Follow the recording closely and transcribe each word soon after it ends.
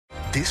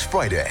This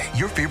Friday,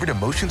 your favorite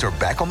emotions are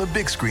back on the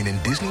big screen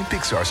in Disney and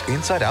Pixar's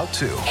Inside Out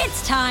 2.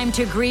 It's time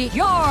to greet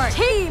your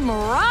Team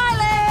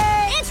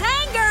Riley. It's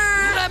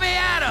anger. Let me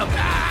at him.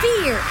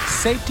 Fear.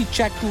 Safety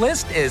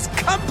checklist is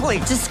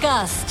complete.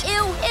 Disgust.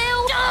 Ew.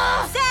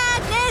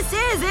 Sadness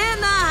is in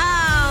the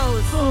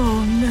house.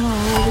 Oh, no.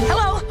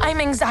 Hello, I'm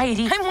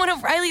anxiety. I'm one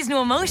of Riley's new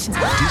emotions.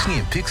 Disney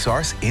and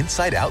Pixar's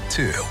Inside Out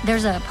 2.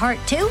 There's a part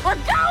 2? We're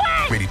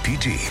going! Rated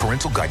PG.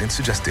 Parental guidance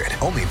suggested.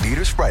 Only in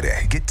theaters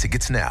Friday. Get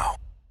tickets now.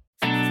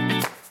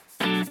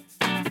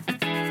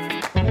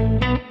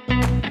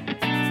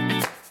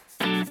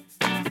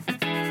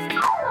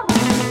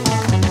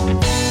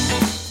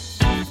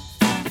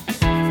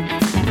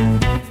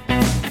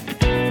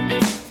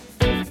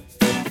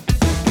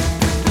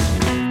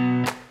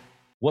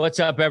 What's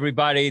up,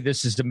 everybody?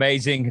 This is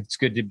amazing. It's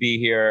good to be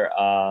here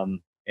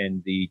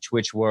in the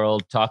Twitch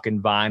world,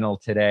 talking vinyl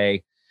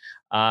today.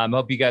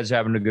 Hope you guys are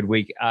having a good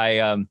week.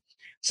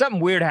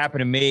 Something weird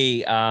happened to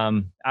me.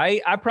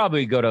 I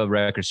probably go to a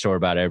record store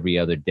about every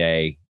other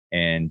day,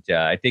 and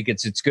I think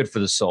it's good for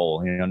the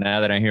soul. You know, now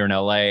that I'm here in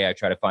LA, I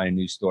try to find a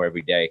new store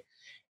every day,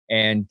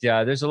 and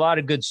there's a lot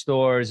of good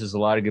stores. There's a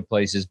lot of good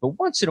places, but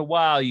once in a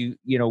while, you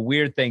know,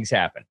 weird things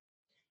happen.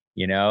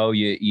 You know,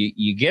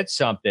 you get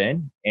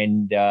something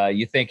and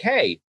you think,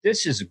 hey,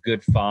 this is a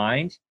good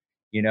find.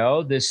 You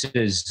know, this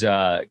is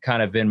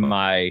kind of in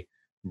my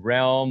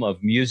realm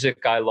of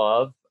music I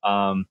love.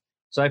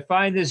 So I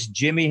find this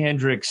Jimi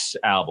Hendrix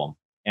album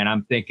and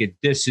I'm thinking,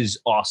 this is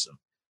awesome.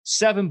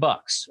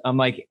 $7. I'm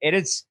like,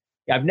 I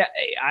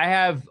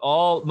have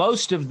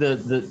most of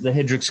the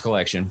Hendrix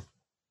collection.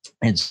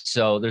 And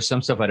so there's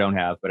some stuff I don't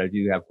have, but I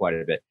do have quite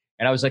a bit.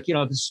 And I was like, you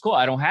know, this is cool.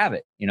 I don't have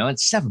it. You know,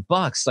 it's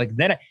 $7. Like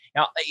then,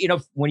 now, you know,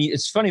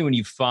 it's funny when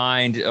you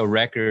find a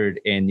record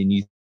and then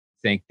you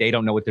think they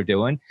don't know what they're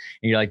doing,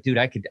 and you're like, dude,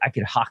 I could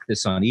hawk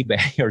this on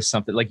eBay or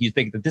something. Like you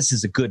think that this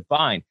is a good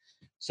find.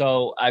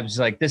 So I was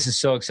like, this is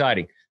so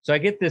exciting. So I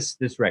get this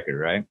record,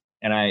 right,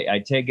 and I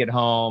take it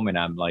home and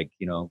I'm like,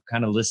 you know,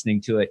 kind of listening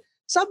to it.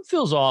 Something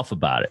feels off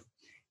about it,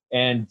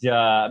 and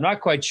I'm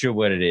not quite sure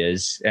what it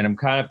is. And I'm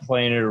kind of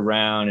playing it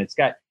around.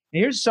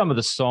 Here's some of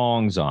the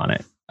songs on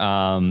it.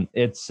 I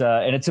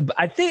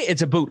think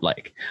it's a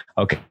bootleg.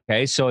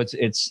 Okay. So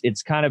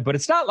it's kind of, but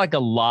it's not like a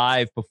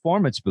live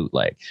performance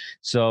bootleg.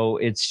 So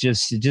it's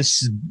just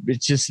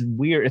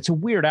weird. It's a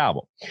weird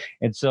album.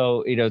 And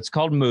so, you know, it's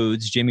called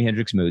Moods, Jimi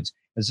Hendrix Moods.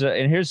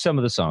 And here's some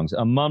of the songs: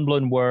 A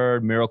Mumbling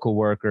Word, Miracle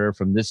Worker,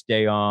 From This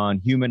Day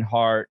On, Human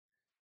Heart,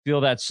 Feel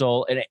That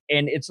Soul.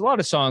 And it's a lot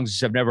of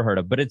songs I've never heard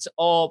of, but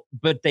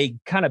they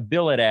kind of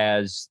bill it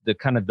as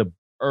the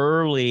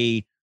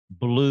early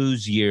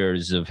blues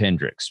years of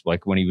Hendrix,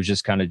 like when he was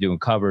just kind of doing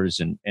covers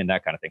and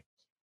that kind of thing.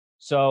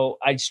 So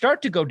I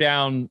start to go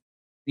down,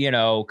 you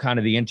know, kind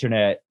of the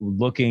internet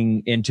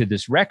looking into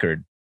this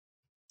record,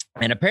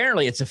 and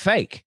apparently it's a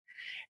fake.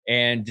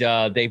 And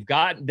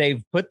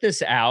they've put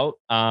this out.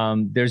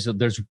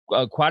 There's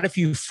quite a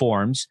few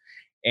forums,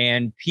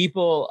 and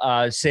people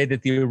say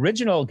that the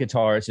original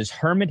guitarist is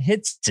Herman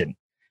Hitson,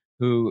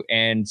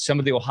 and some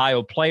of the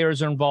Ohio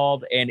players are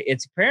involved, and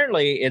it's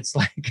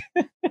like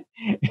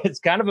it's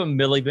kind of a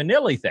Milli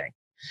Vanilli thing,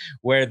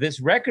 where this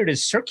record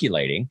is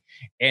circulating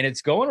and it's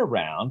going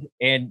around.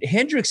 And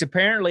Hendrix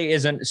apparently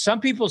isn't. Some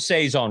people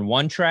say he's on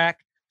one track.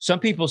 Some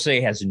people say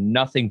he has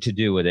nothing to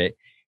do with it.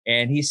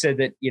 And he said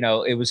that, you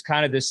know, it was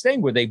kind of this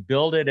thing where they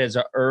billed it as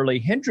an early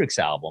Hendrix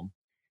album,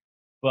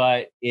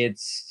 but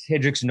it's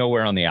Hendrix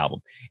nowhere on the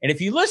album. And if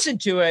you listen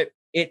to it,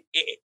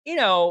 you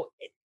know,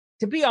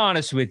 to be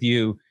honest with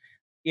you,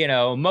 you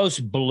know,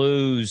 most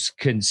blues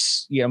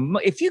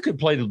if you could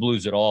play the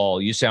blues at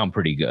all, you sound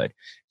pretty good.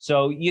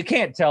 So you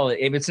can't tell it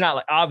if it's not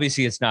like,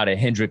 obviously it's not a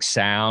Hendrix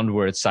sound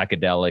where it's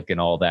psychedelic and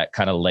all that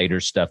kind of later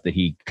stuff that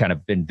he kind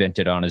of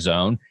invented on his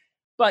own.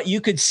 But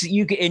you could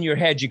in your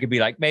head, you could be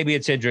like, maybe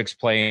it's Hendrix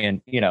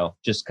playing, you know,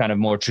 just kind of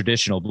more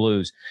traditional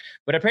blues,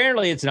 but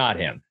apparently it's not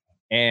him.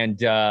 And,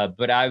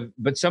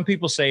 but some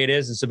people say it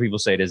is and some people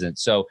say it isn't.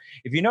 So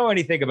if you know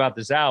anything about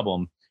this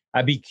album,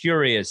 I'd be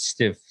curious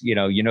if, you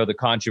know, the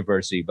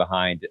controversy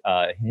behind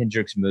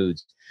Hendrix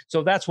Moods.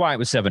 So that's why it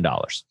was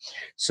 $7.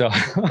 So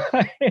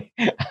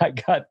I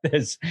got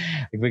this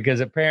because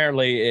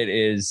apparently it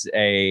is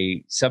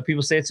some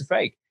people say it's a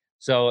fake.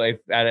 So if,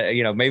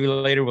 you know, maybe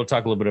later we'll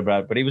talk a little bit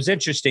about it, but it was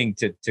interesting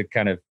to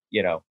kind of,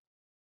 you know,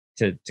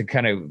 to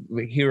kind of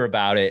hear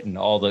about it and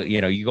all the,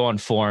 you know, you go on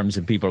forums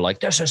and people are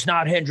like, this is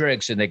not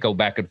Hendrix, and they go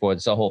back and forth.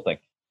 It's the whole thing.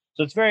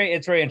 So it's very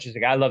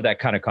interesting. I love that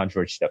kind of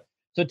controversy stuff.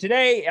 So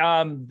today,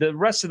 the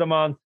rest of the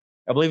month,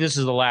 I believe this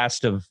is the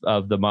last of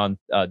the month,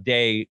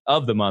 day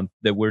of the month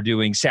that we're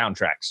doing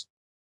soundtracks.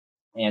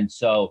 And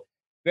so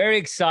very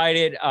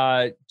excited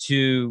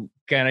to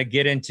kind of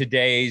get in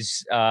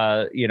today's,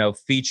 you know,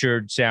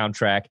 featured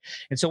soundtrack.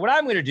 And so what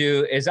I'm going to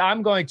do is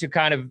I'm going to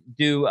kind of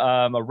do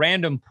a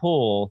random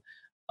pull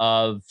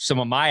of some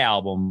of my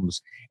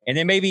albums, and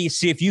then maybe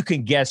see if you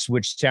can guess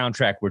which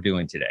soundtrack we're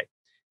doing today.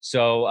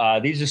 So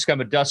these are some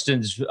of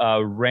Dustin's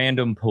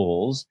random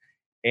pulls.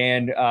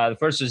 And the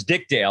first is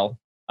Dick Dale.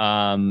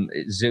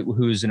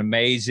 who's an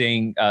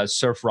amazing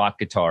surf rock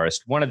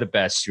guitarist, one of the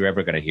best you're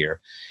ever going to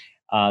hear.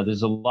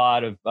 There's a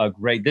lot of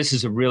great. This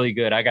is a really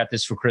good. I got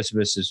this for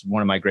Christmas. Is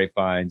one of my great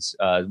finds.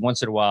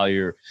 Once in a while,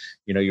 your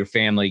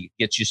family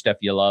gets you stuff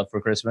you love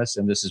for Christmas,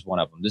 and this is one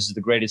of them. This is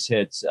the greatest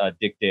hits.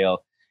 Dick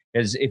Dale.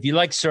 Is if you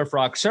like surf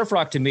rock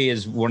to me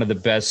is one of the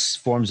best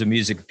forms of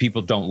music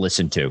people don't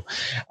listen to,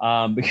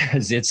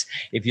 because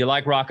if you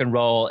like rock and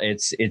roll,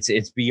 it's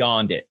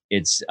beyond it.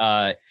 It's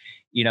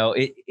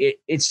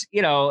it's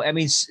I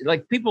mean,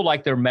 like people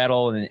like their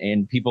metal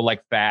and people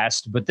like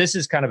fast, but this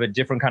is kind of a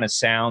different kind of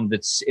sound.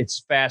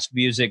 It's fast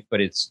music,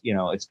 but it's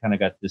kind of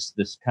got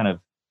this kind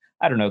of,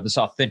 I don't know, this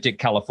authentic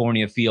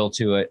California feel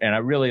to it, and I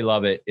really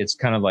love it. It's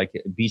kind of like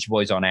Beach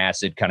Boys on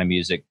acid kind of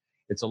music.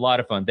 It's a lot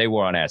of fun. They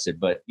were on acid,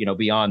 but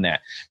beyond that.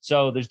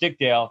 So there's Dick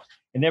Dale,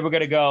 and then we're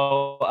gonna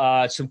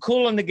go some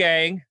Kool and the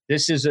Gang.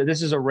 This is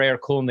a rare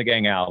Kool and the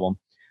Gang album.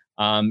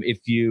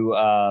 If you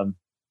a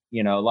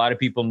lot of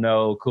people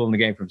know Kool and the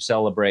Gang from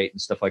Celebrate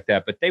and stuff like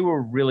that, but they were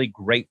a really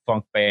great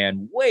funk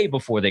band way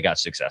before they got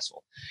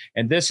successful.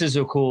 And this is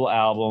a cool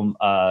album.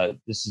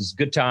 This is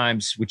Good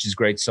Times, which is a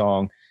great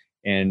song,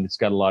 and it's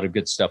got a lot of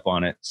good stuff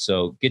on it.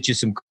 So get you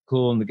some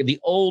Kool and the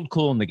old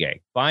Kool and the Gang.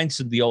 Find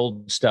some of the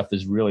old stuff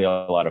is really a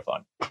lot of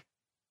fun.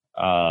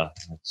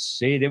 Let's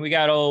see. Then we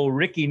got old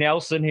Ricky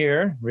Nelson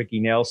here. Ricky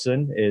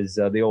Nelson is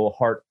the old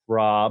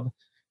heartthrob.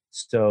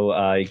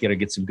 So you got to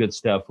get some good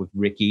stuff with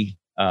Ricky.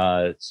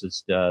 It's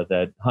just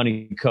that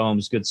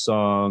Honeycombs, good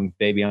song.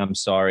 Baby, I'm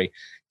Sorry.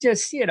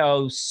 Just,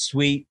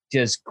 sweet,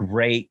 just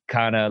great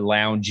kind of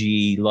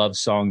loungy love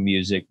song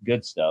music.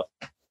 Good stuff.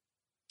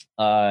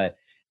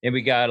 And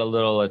we got a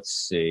little, let's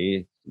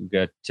see, we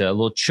got a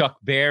little Chuck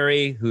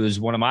Berry, who's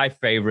one of my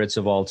favorites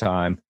of all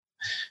time.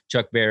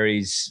 Chuck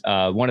Berry's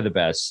one of the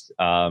best.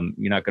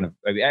 You're not going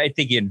to, I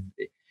think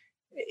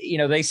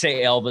they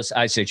say Elvis,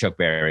 I say Chuck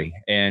Berry.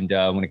 And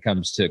when it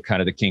comes to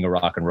kind of the king of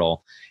rock and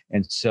roll.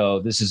 And so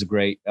this is a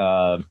great,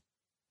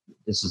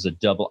 this is a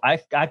double. I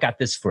got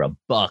this for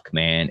 $1,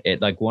 man.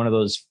 It like one of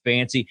those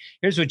fancy,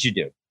 here's what you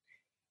do.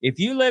 If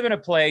you live in a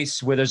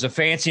place where there's a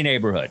fancy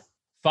neighborhood,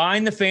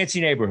 find the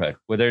fancy neighborhood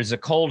where there's a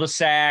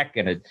cul-de-sac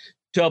and a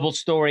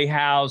double-story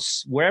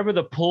house, wherever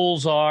the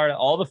pools are,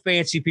 all the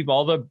fancy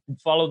people,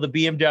 follow the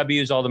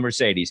BMWs, all the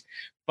Mercedes.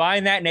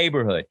 Find that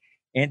neighborhood,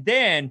 and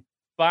then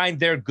find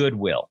their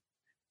Goodwill,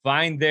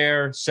 find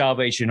their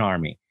Salvation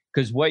Army,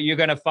 because what you're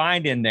going to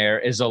find in there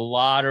is a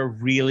lot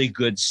of really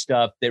good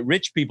stuff that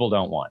rich people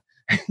don't want.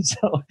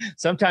 So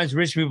sometimes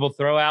rich people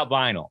throw out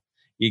vinyl.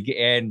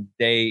 And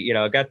they,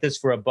 got this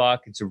for $1.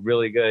 It's a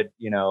really good,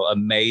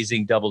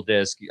 amazing double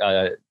disc,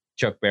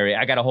 Chuck Berry.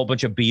 I got a whole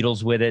bunch of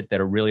Beatles with it that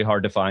are really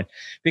hard to find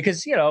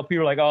because, people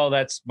are like, oh,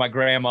 that's my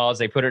grandma's.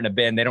 They put it in a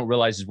bin. They don't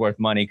realize it's worth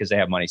money because they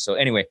have money. So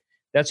anyway,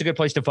 that's a good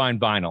place to find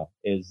vinyl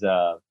is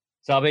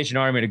Salvation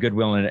Army and a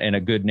Goodwill in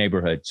a good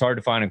neighborhood. It's hard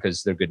to find them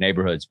because they're good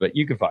neighborhoods, but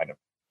you can find them.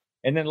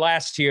 And then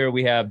last here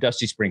we have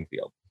Dusty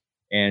Springfield.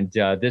 And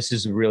this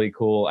is a really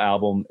cool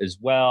album as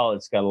well.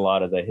 It's got a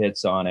lot of the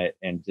hits on it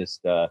and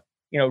just,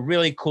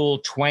 really cool,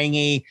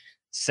 twangy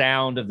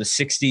sound of the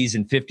 60s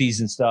and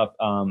 50s and stuff.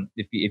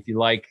 If you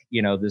like,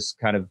 this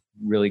kind of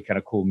really kind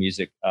of cool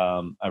music,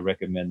 I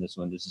recommend this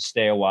one. This is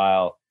Stay a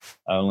While.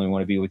 I Only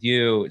Want to Be With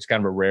You. It's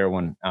kind of a rare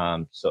one.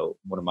 So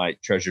one of my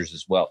treasures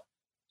as well.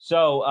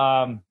 So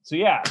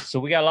yeah, so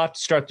we got a lot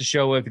to start the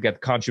show with. We got the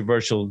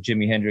controversial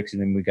Jimi Hendrix,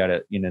 and then we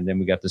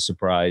got the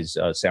surprise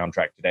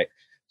soundtrack today.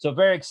 So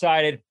very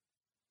excited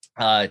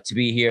to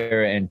be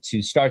here and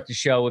to start the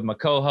show with my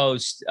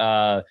co-host,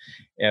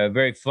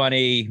 very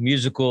funny,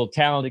 musical,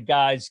 talented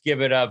guys.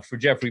 Give it up for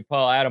Jeffrey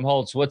Paul, Adam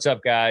Holtz. What's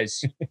up,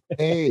 guys?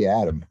 Hey,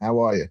 Adam. How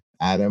are you?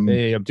 Adam.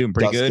 Hey, I'm doing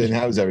pretty Dustin, good.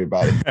 How's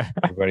everybody?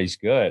 Everybody's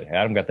good.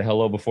 Adam got the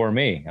hello before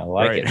me. I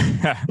like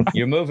it.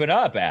 You're moving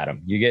up,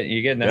 Adam. You're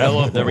getting the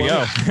hello. There we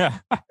go.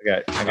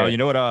 Okay. You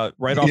know what?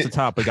 Right off the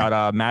top, we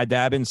got Mad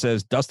Dabbin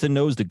says Dustin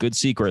knows the good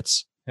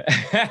secrets.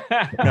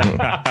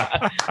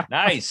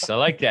 Nice. I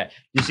like that.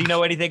 Does he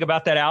know anything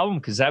about that album?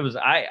 Because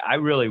I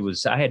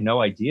had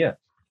no idea.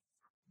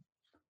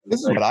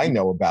 This is what I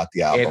know about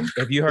the album.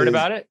 Have you heard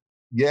about it?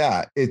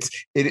 Yeah,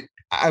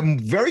 I'm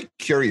very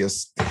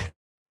curious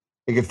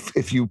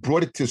if you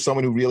brought it to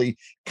someone who really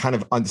kind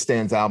of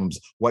understands albums,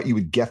 what you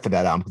would get for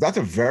that album. Because that's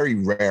a very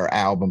rare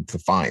album to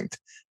find.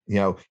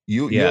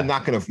 You're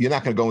not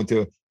gonna go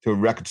into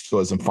record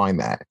stores and find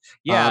that.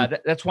 Yeah,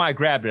 that's why I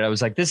grabbed it. I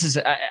was like,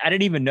 I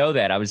didn't even know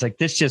that. I was like,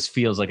 this just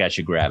feels like I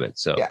should grab it.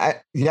 So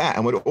yeah,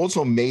 and what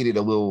also made it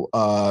a little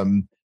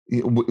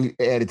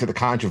added to the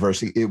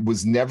controversy, it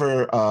was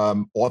never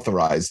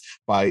authorized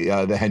by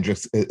the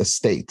Hendrix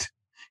estate,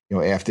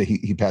 after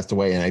he passed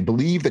away. And I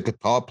believe the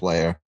guitar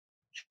player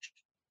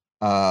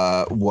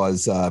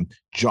was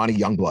Johnny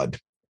Youngblood.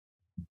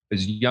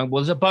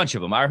 There's a bunch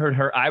of them. I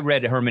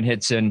read Herman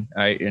Hitson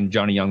and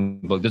Johnny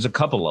Youngblood. There's a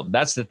couple of them.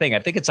 That's the thing. I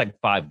think it's like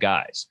 5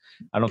 guys.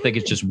 I don't think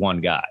it's just one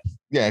guy.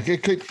 Yeah, if you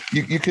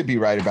could be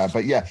right about it.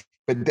 But yeah,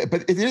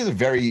 but it is a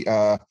very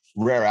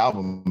rare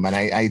album. And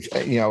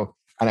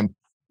I'm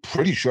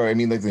pretty sure. I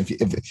mean, like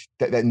if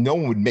that no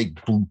one would make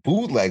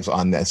bootlegs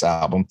on this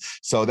album,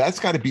 so that's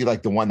got to be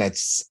like the one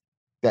that's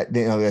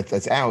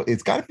out.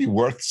 It's got to be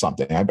worth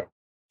something. I'm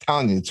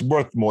telling you, it's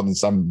worth more than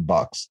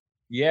 $7.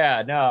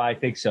 Yeah, no, I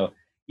think so.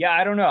 Yeah,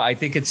 I don't know. I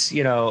think it's,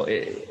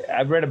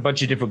 I've read a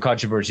bunch of different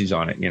controversies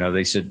on it.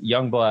 They said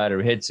Youngblood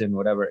or Hitson,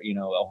 whatever,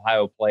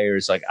 Ohio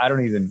players. Like, I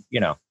don't even,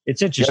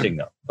 it's interesting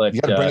though. But you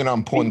got to bring it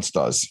on porn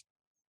stars.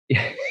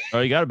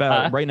 Oh, you got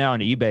about right now on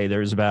eBay.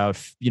 There's about,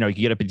 you can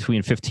get it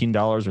between $15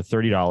 or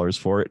 $30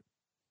 for it.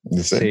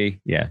 You see?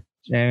 Yeah.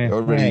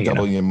 Already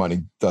doubling your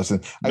money,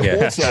 Dustin.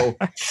 I also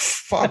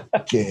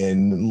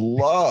fucking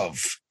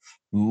love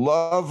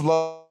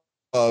the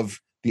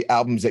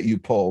albums that you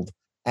pulled.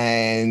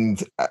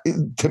 And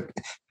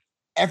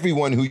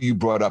everyone who you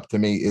brought up to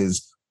me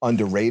is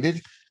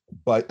underrated.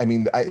 But I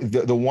mean,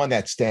 the one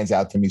that stands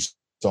out to me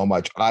so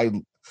much, I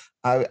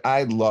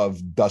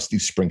love Dusty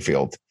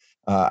Springfield.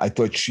 I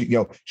thought she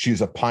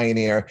was a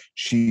pioneer.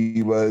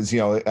 She was,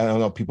 I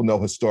don't know, people know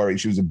her story.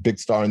 She was a big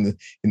star in the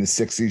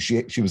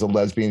 60s. She was a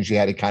lesbian. She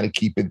had to kind of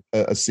keep it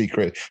a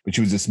secret, but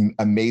she was this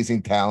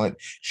amazing talent.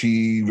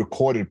 She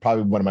recorded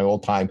probably one of my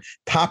all-time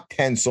top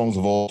 10 songs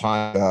of all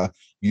time.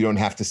 You Don't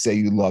Have to Say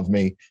You Love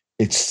Me.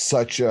 She's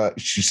such a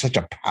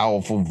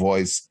powerful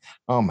voice.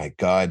 Oh my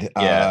God.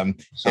 Yeah, and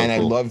cool. I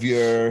love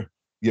your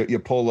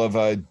pull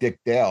of Dick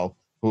Dale,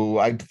 who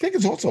I think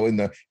is also in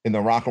the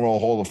Rock and Roll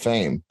Hall of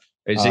Fame.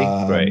 Is he?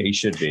 Right. He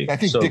should be. I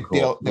think so Dick cool.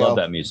 Dale, love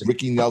that music.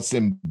 Ricky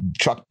Nelson,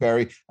 Chuck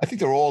Berry. I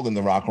think they're all in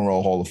the Rock and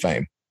Roll Hall of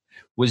Fame.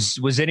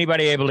 Was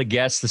anybody able to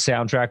guess the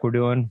soundtrack we're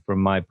doing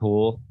from my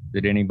pool?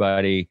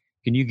 Can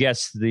you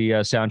guess the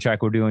soundtrack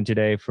we're doing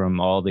today from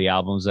all the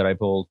albums that I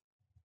pulled?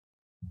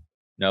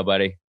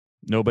 Nobody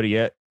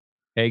yet.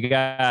 Hey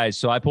guys,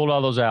 so I pulled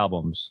all those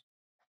albums.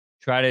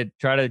 Try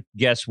to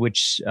guess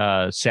which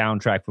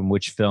soundtrack from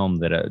which film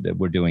that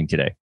we're doing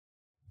today.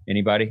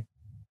 Anybody?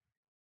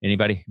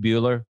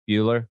 Bueller?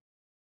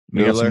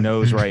 Nelson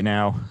knows right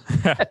now.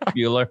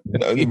 Bueller.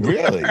 No,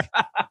 really?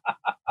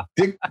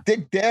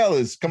 Dick Dale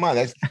is, come on,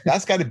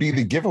 that's got to be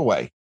the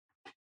giveaway.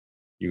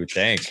 You would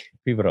think.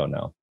 People don't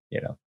know.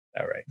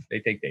 All right. They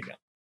think they know.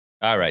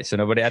 All right. So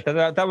nobody. I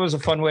thought that was a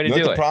fun way to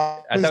do it.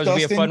 I thought it would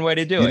be a fun way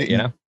to do it.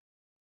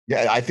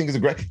 Yeah, I think it's a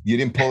great. You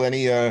didn't pull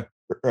any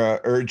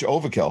Urge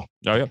Overkill.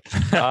 Oh yeah.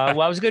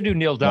 Well, I was going to do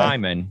Neil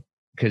Diamond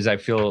because I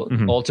feel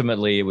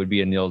ultimately it would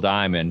be a Neil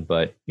Diamond,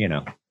 but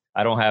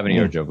I don't have any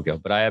Urge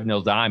Overkill, but I have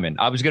Neil Diamond.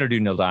 I was going to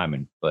do Neil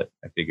Diamond, but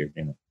I figured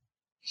All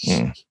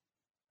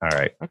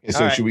right. Okay.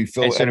 So should we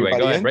fill anyway,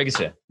 go ahead. in? Break us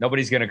in.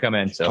 Nobody's going to come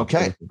in. So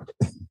okay.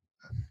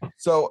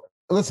 So.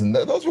 Listen,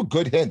 those were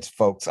good hints,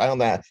 folks. I don't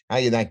know how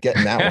you're not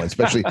getting that one,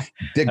 especially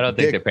Dick. I don't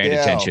think they're paying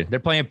attention. They're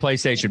playing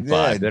PlayStation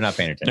 5. Yeah. They're not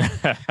paying attention.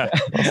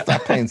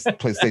 Stop playing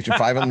PlayStation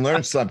 5 and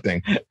learn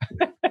something.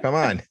 Come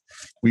on.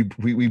 We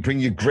bring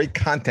you great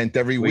content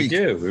every week. We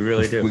do. We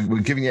really do.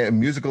 We're giving you a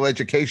musical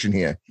education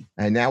here.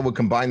 And now we're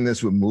combining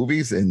this with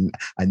movies and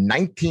a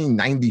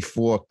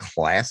 1994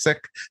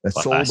 classic that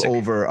sold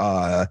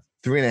over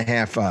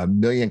 3.5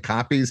 million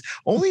copies,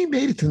 only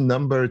made it to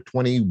number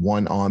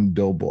 21 on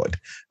Billboard.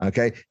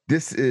 Okay,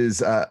 this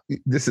is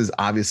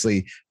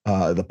obviously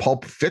the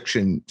Pulp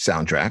Fiction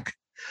soundtrack,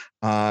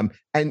 and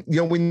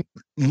when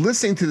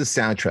listening to the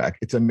soundtrack,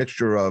 it's a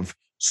mixture of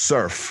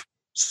surf,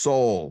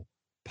 soul,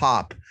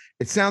 pop.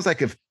 It sounds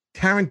like if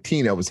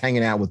Tarantino was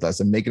hanging out with us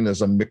and making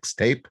us a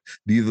mixtape,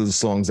 these are the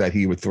songs that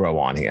he would throw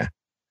on here,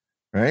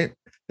 right?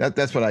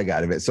 That's what I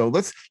got of it. So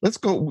let's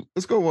go.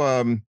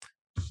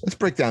 Let's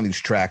break down these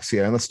tracks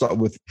here, and let's start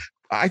with,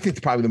 I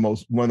think probably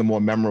one of the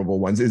more memorable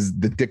ones is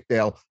the Dick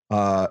Dale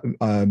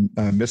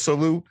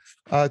Misirlou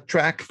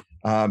track.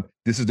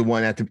 This is the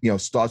one at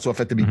starts off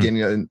at the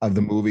beginning of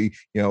the movie,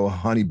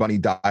 honey bunny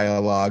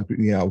dialogue,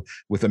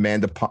 with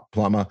Amanda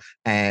Plummer,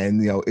 and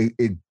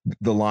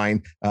the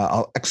line,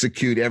 "I'll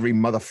execute every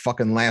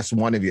motherfucking last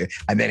one of you,"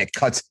 and then it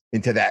cuts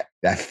into that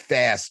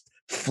fast,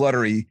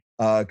 fluttery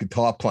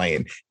guitar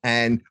playing,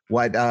 and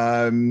what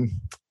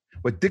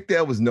Dick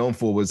Dale was known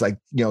for was like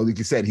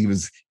you said, he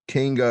was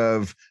king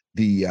of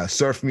the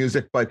surf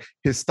music, but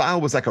his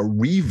style was like a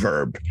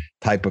reverb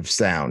type of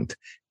sound.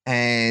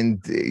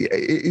 And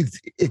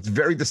it's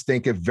very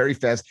distinctive, very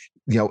fast.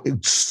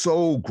 It's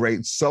so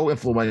great, so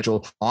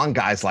influential on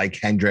guys like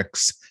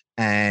Hendrix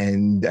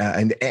and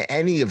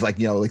any of like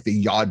the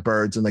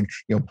Yardbirds and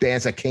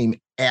bands that came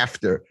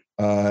after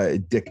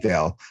Dick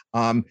Dale.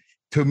 To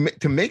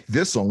make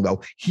this song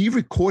though, he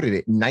recorded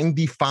it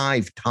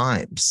 95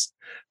 times.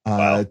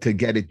 Wow. To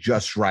get it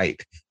just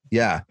right.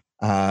 Yeah.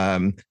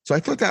 So I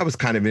thought that was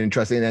kind of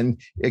interesting.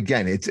 And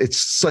again,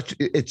 it's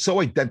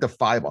so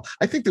identifiable.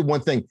 I think the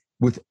one thing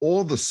with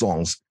all the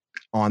songs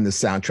on the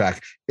soundtrack,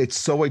 it's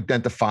so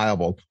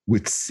identifiable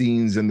with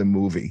scenes in the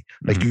movie.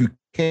 Like you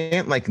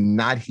can't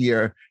not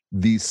hear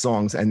these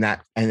songs and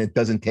it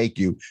doesn't take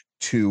you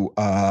to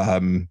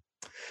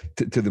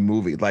the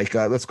movie.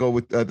 Let's go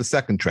with the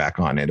second track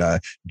on it,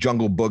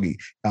 Jungle Boogie.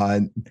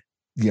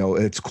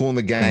 It's Kool and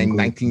the Gang,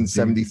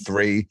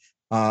 1973.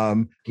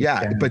 But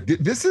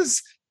this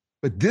is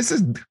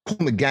Kool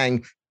and the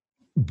Gang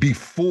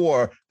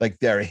before like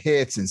their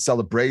hits and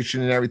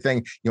Celebration and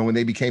everything, when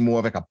they became more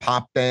of like a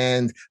pop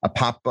band, a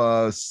pop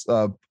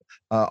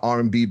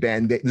R&B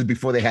band.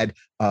 Before they had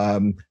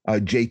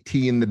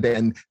JT in the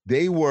band,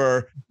 they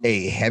were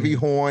a heavy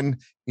horn,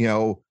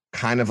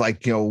 kind of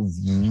like,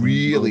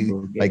 really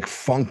like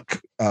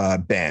funk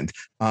band.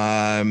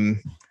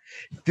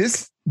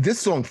 This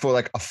song, for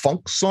like a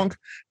funk song,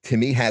 to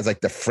me has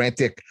like the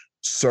frantic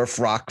surf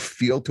rock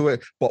feel to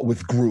it, but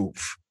with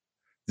groove.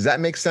 Does that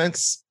make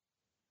sense?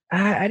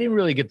 I didn't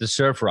really get the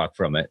surf rock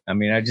from it. I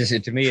mean,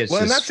 to me, it's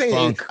I'm not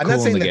saying I'm not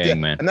saying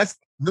that.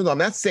 I'm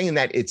not saying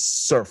that it's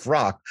surf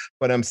rock,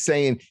 but I'm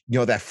saying,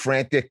 that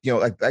frantic,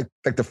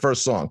 like the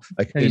first song,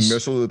 like in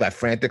Merciful, that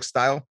frantic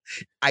style.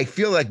 I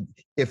feel like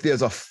if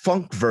there's a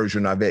funk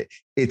version of it,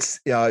 it's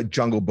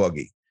Jungle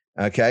Boogie.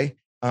 Okay.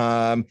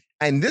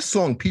 And this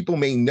song, people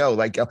may know,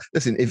 like,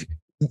 listen, if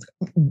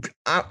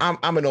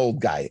I'm an old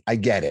guy, I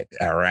get it.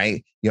 All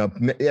right.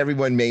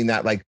 Everyone may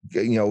not like,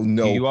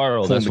 know. You are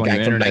old. That's when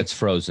your internet's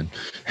frozen.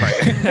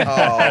 Right.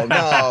 Oh,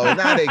 no,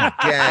 not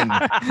again.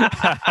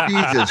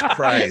 Jesus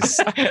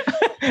Christ.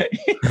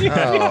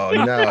 Oh,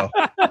 no.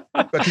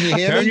 But can you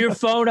hear me? Turn your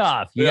phone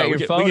off. You got your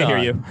phone on. We can hear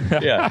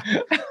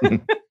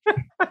you.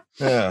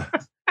 Yeah.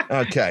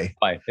 Okay.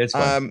 Fine. It's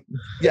fine.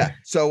 Yeah.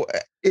 So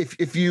if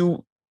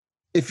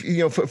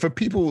for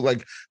people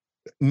like,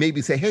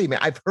 maybe say, hey, man,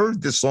 I've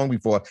heard this song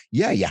before.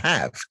 Yeah, you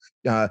have.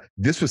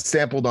 This was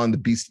sampled on the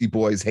Beastie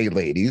Boys' Hey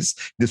Ladies.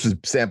 This was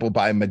sampled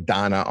by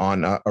Madonna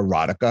on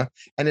Erotica.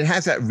 And it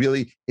has that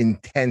really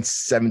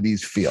intense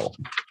 70s feel.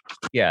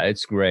 Yeah,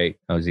 it's great.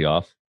 Oh, is he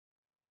off?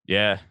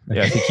 Yeah,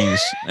 I think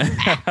he's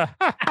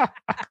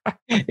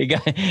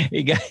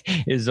he got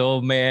his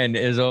old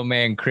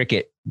man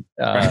cricket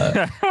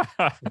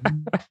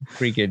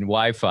freaking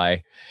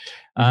Wi-Fi.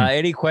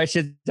 Any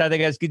questions? I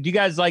think guys, do you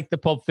guys like the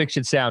Pulp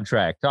Fiction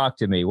soundtrack? Talk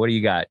to me. What do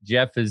you got?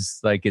 Jeff is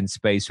like in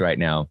space right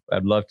now.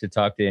 I'd love to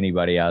talk to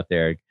anybody out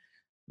there.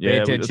 Pay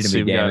attention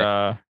to me, damn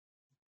it.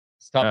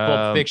 Stop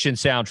Pulp Fiction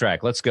soundtrack.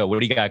 Let's go. What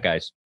do you got,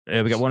 guys?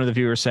 We got one of the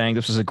viewers saying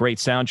this was a great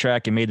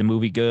soundtrack. It made the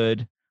movie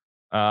good.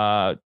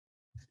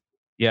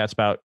 Yeah, it's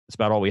about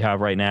all we have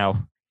right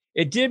now.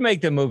 It did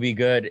make the movie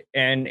good,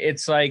 and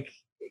it's like,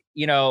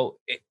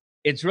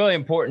 it's really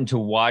important to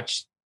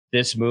watch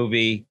this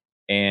movie,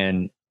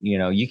 and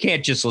you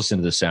can't just listen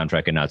to the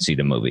soundtrack and not see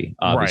the movie.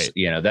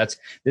 Obviously, right.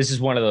 This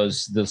is one of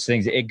those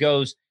things.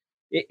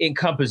 It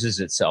encompasses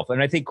itself,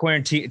 and I think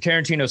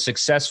Tarantino's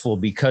successful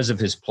because of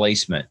his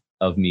placement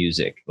of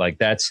music. Like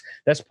that's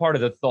part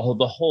of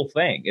the whole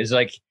thing. Is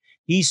like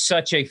he's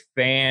such a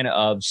fan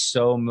of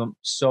so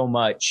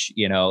much,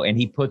 and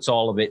he puts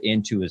all of it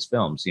into his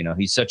films.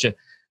 He's such a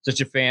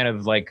fan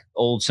of like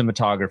old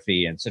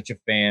cinematography, and such a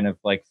fan of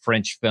like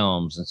French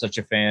films, and such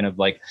a fan of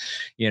like,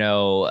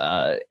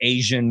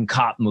 Asian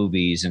cop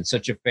movies, and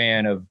such a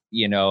fan of,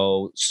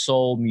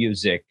 soul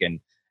music and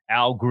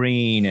Al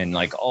Green and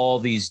like all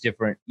these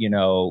different,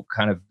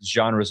 kind of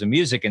genres of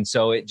music. And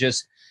so it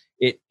just,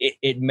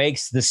 it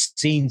makes the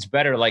scenes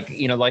better. Like,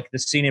 like the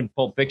scene in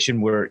Pulp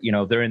Fiction where,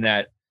 they're in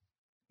that,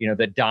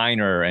 the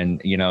diner,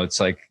 and it's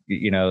like a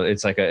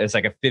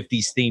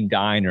 50s themed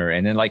diner,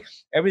 and then like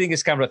everything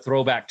is kind of a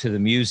throwback to the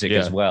music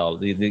as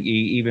well.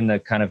 Even the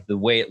kind of the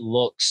way it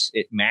looks,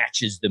 it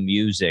matches the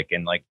music,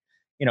 and like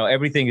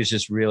everything is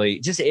just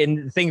really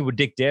and the thing with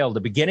Dick Dale,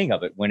 the beginning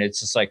of it, when it's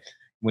just like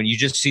when you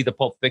just see the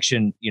Pulp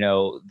Fiction,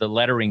 the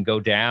lettering go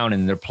down,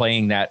 and they're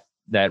playing that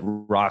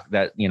rock,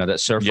 that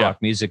surf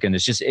rock music, and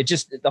it's just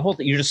the whole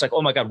thing, you're just like,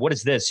 oh my god, what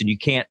is this? And you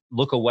can't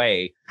look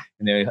away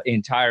in the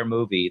entire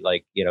movie.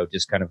 Like,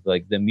 just kind of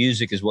like the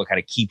music is what kind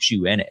of keeps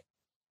you in it.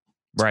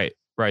 Right.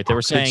 They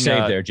were saying,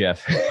 save there,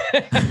 Jeff.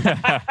 Thank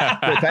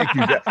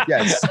you, Jeff.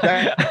 Yes,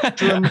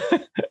 Spectrum,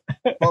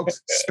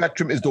 folks.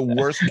 Spectrum is the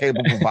worst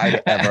cable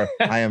provider ever.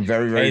 I am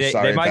very, very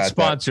sorry. They might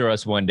sponsor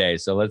us one day,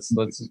 so let's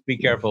be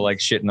careful, like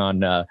shitting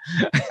on.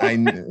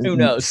 Who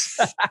knows?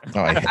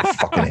 I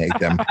fucking hate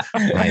them.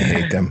 I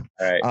hate them.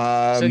 All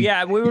right. So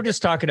yeah, we were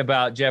just talking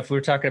about, Jeff. We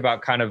were talking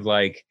about kind of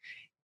like,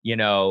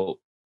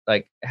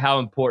 like how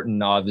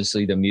important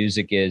obviously the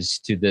music is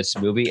to this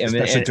movie,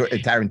 especially to a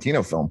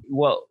Tarantino film.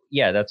 Well,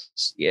 yeah,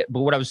 that's it.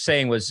 But what I was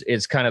saying was,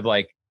 it's kind of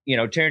like,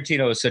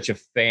 Tarantino is such a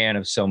fan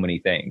of so many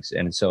things,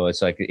 and so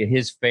it's like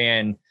he's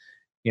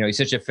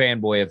such a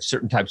fanboy of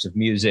certain types of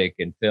music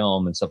and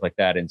film and stuff like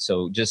that, and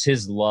so just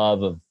his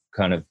love of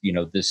kind of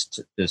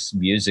this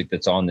music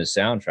that's on this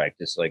soundtrack,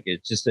 just like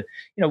it's just a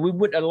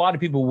lot of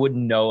people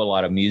wouldn't know a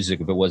lot of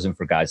music if it wasn't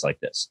for guys like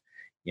this.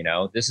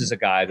 This is a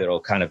guy that'll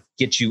kind of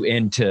get you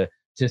into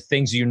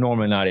things you're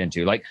normally not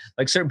into. Like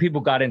certain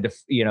people got into,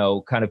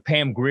 kind of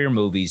Pam Grier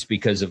movies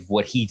because of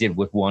what he did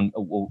with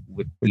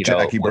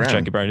Jackie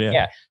Brown.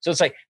 Yeah. So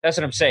it's like, that's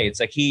what I'm saying. It's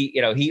like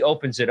he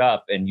opens it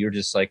up, and you're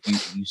just like,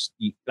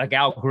 you like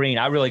Al Green.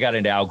 I really got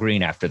into Al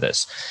Green after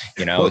this,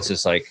 it's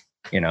just like,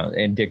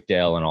 and Dick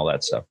Dale and all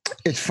that stuff.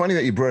 It's funny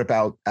that you brought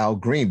up Al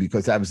Green,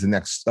 because that was the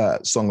next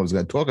song I was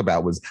going to talk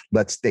about, was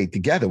Let's Stay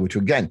Together, which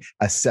again,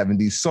 a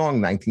 70s song,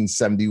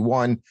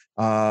 1971.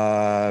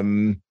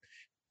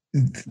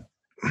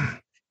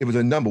 it was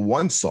a number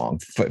one song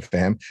for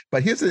him.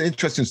 But here's an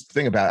interesting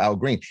thing about Al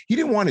Green. He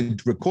didn't want to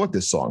record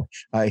this song.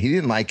 He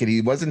didn't like it.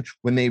 He wasn't,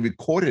 when they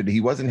recorded it, he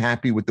wasn't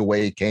happy with the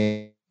way it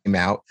came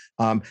out.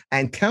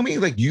 And tell me,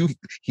 like, you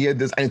hear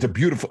this, and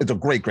it's a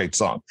great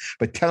song.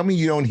 But tell me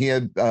you don't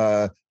hear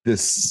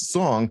this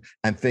song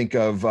and think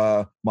of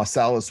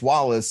Marcellus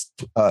Wallace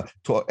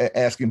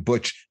asking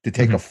Butch to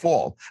take a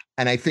fall.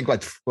 And I think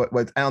what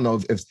I don't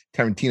know if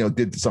Tarantino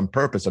did this on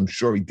purpose. I'm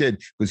sure he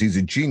did, because he's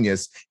a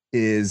genius.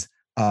 Is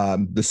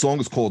the song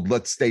is called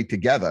 "Let's Stay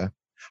Together,"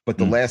 but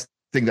the last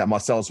thing that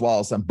Marcellus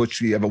Wallace and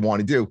Butch ever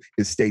want to do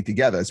is stay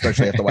together,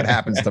 especially after what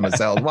happens to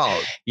Marcellus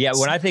Wallace. Yeah,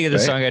 when I think of the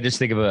song, I just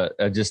think of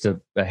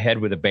a head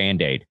with a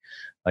Band-Aid.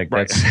 Like,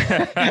 that's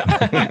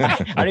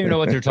I don't even know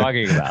what they're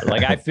talking about.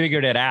 Like, I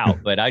figured it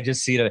out, but I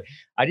just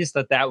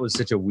thought that was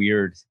such a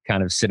weird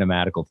kind of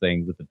cinematical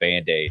thing with the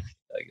Band-Aid.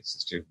 Like, it's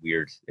just a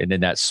weird, and then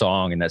that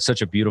song, and that's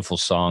such a beautiful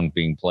song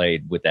being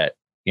played with that,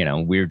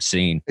 weird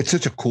scene. It's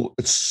such a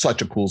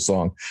cool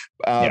song.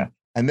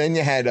 And then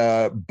you had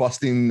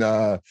busting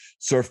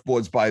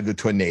surfboards by the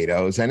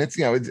tornadoes, and it's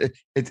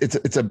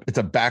it's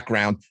a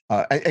background.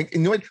 And you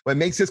know what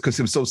makes this, because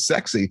it was so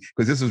sexy,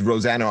 because this was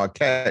Rosanna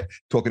Arquette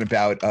talking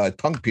about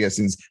tongue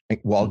piercings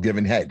while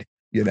giving head.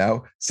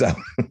 So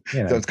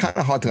so it's kind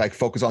of hard to like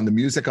focus on the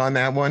music on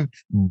that one,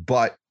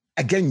 but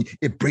again,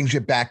 it brings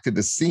you back to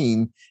the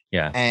scene.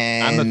 Yeah,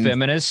 and I'm a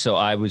feminist, so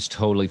I was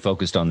totally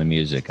focused on the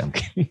music. I'm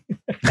kidding.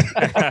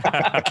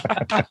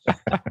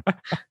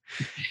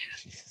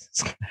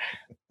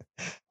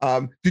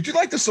 Did you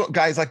like the song,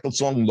 guys? Like the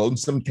song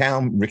 "Lonesome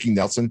Town," Ricky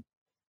Nelson?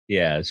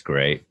 Yeah, it's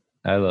great.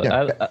 I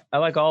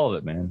like all of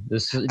it, man.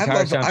 This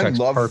entire soundtrack's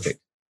perfect.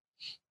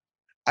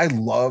 I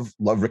love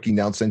Ricky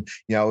Nelson.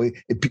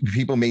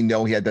 People may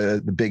know he had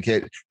the big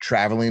hit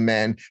 "Traveling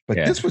Man," but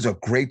this was a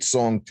great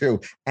song too.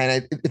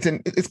 And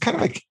it's kind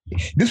of like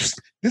this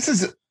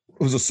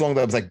was a song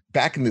that was like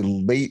back in the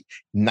late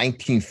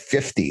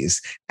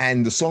 1950s,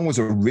 and the song was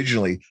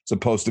originally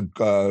supposed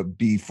to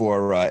be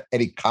for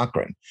Eddie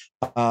Cochran.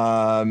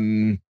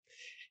 And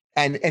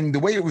the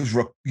way it was,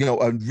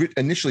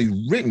 initially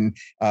written,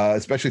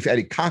 especially for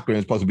Eddie Cochran, it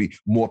was supposed to be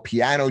more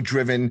piano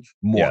driven,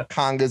 more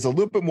congas, a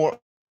little bit more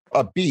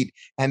upbeat.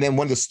 And then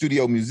one of the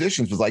studio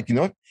musicians was like,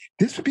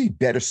 this would be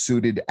better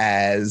suited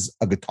as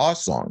a guitar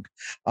song.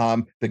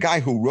 The guy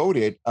who wrote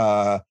it,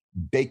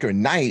 Baker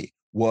Knight,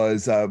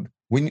 was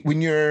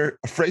when you're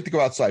afraid to go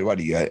outside, what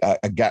are you,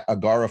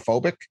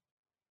 agoraphobic?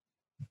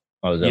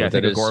 Oh, is that what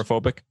that is?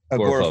 Agoraphobic.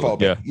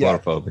 Yeah.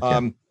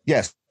 Agoraphobic.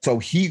 Yes. So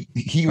he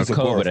was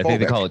COVID. I think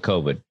they call it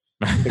COVID.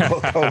 They call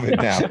it COVID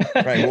now.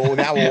 Right. Well,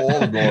 now we're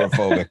all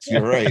agoraphobics.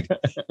 You're right.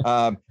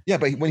 But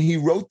when he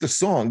wrote the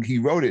song, he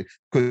wrote it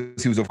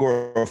because he was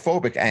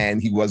agoraphobic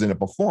and he wasn't a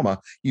performer.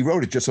 He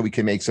wrote it just so he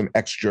can make some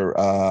extra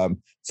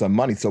some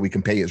money so he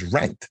can pay his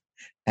rent.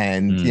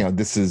 And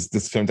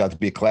this turns out to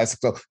be a classic.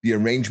 So the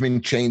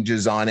arrangement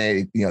changes on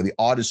it. The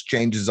artist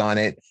changes on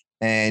it,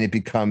 and it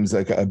becomes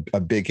like a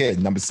big hit,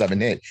 number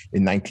 7 hit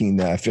in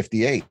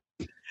 1958.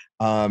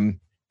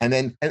 And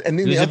then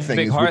the other thing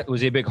is, was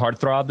he a big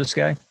heartthrob, this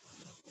guy?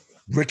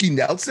 Ricky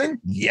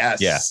Nelson?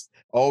 Yes. Yeah.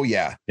 Oh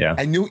yeah. Yeah.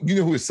 And you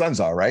know who his sons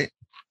are, right?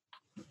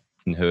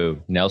 And who?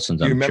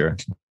 Nelson's, I'm sure.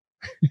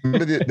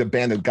 Remember the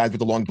band, the guys with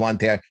the long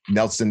blonde hair,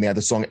 Nelson? They had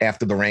the song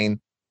 "After the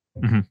Rain."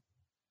 Mm-hmm.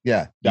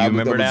 Yeah, you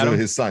remember that?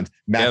 His sons, it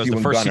was Matthew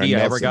the first and Gunnar CD I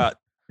Nelson. ever got.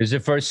 It was the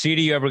first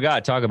CD you ever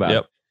got. Talk about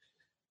it.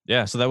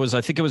 Yeah, so that was,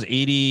 I think it was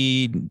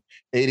 88.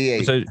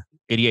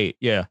 88,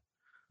 yeah.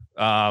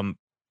 I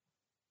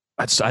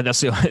think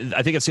that's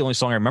the only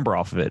song I remember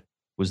off of it.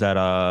 Was that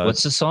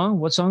what's the song?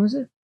 What song is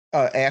it?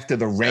 After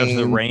the Rain.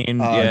 After the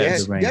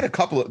Rain. They had a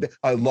couple of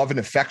Love and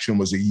Affection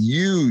was a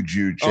huge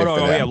hit.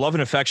 Yeah, Love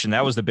and Affection.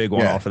 That was the big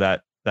one off of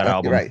that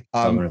album. Right.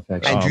 And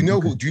do you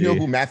know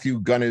who Matthew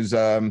Gunner's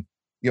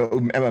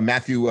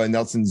Matthew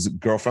Nelson's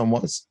girlfriend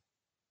was?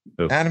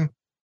 Who? Adam?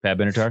 Pat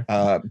Benatar?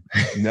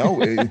 No,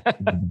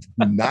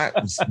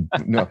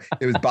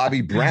 it was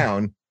Bobby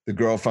Brown, the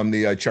girl from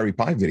the Cherry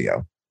Pie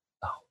video.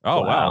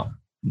 Oh, wow.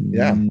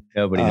 Yeah.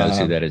 Nobody knows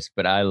who that is,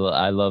 but I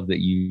love that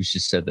you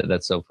just said that.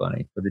 That's so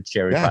funny, for the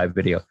Cherry Pie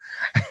video.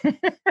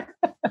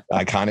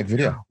 Iconic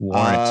video.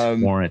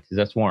 Warrant.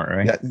 That's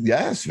Warrant, right?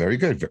 Yes, very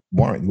good.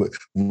 Warrant.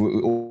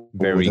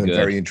 Very good.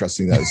 Very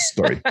interesting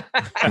story.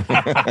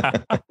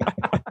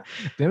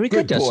 Very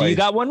good, Dustin. You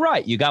got one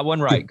right.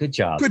 Good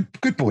job.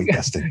 Good boy,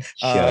 Dustin.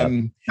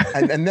 And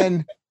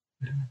then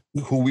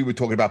who we were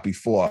talking about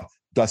before,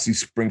 Dusty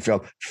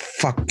Springfield,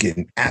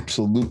 fucking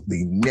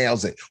absolutely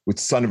nails it with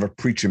 "Son of a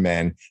Preacher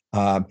Man."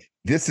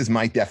 This is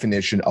my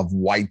definition of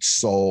white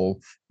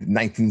soul.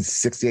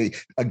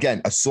 1968.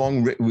 Again, a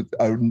song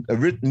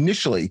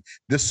initially,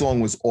 this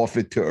song was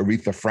offered to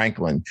Aretha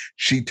Franklin.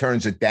 She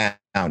turns it down,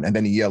 and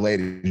then a year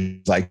later,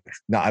 she's like,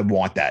 "No, I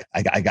want that.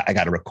 I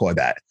got to record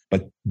that."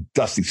 But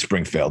Dusty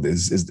Springfield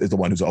is the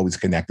one who's always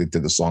connected to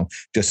the song.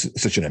 Just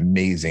such an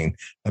amazing.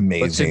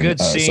 It's a good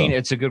scene. Song.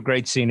 It's a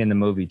great scene in the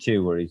movie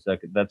too, where he's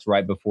like, that's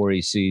right before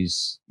he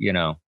sees,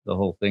 the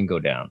whole thing go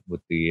down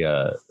with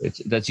the.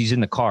 He's in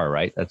the car,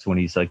 right? That's when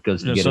he's like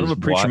goes to get Son his of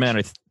a Preacher watch.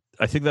 Man.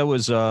 I think that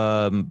was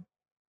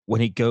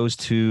when he goes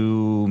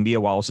to Mia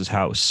Wallace's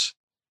house.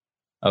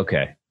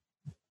 Okay.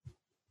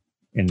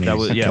 And that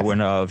was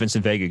when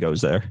Vincent Vega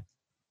goes there.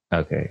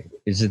 Okay.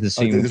 Is it the Is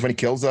scene? this when he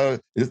kills?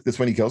 Is this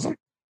when he kills him?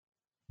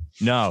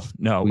 No.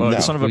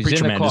 The son of a He's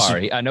preacher in the man.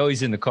 car. I know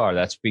he's in the car.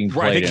 That's being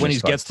played. Right. I think when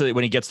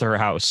he gets to her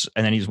house,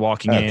 and then he's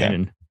walking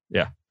in,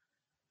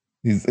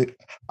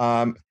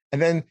 and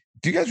and then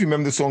do you guys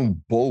remember the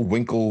song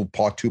Bullwinkle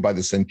Part 2 by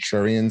the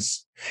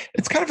Centurions?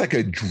 It's kind of like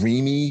a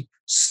dreamy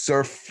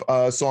surf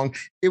song.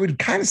 It would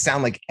kind of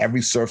sound like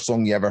every surf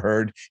song you ever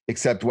heard,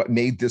 except what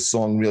made this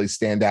song really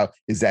stand out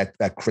is that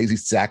crazy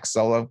sax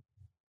solo.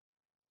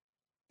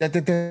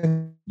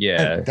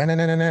 Yeah.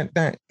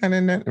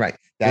 Right.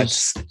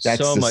 That's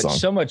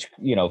so much,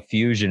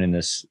 fusion in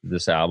this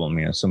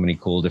album, so many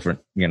cool different,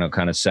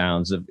 kind of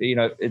sounds of,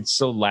 it's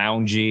so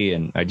loungy,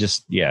 and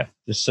just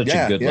such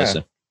a good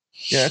listen.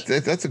 Yeah,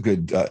 that's a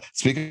good.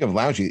 Speaking of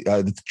loungy,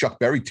 the Chuck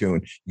Berry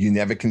tune, "You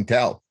Never Can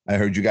Tell." I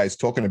heard you guys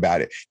talking about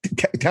it.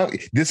 Tell me,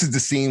 this is the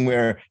scene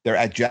where they're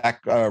at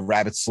Jack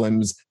Rabbit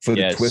Slim's for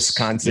the Twist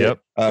concert.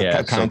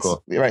 Yep. So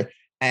cool. Right,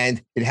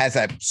 and it has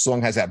that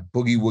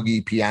boogie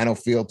woogie piano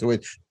feel to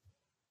it.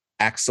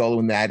 Axe solo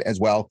in that as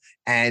well.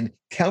 And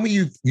tell me,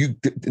 you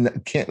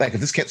can't, like,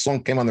 if this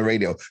song came on the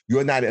radio,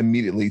 you're not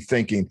immediately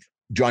thinking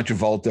John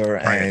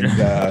Travolta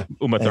and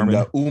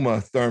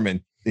Uma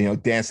Thurman.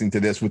 Dancing to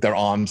this with their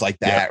arms like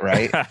that,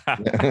 right?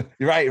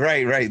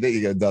 Right. There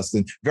you go,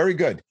 Dustin. Very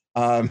good.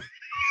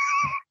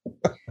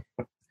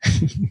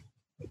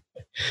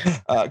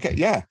 Okay,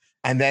 yeah.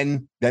 And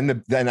then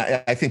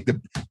I think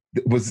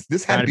was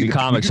this had to be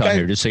comics on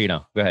here, just so you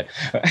know. Go ahead.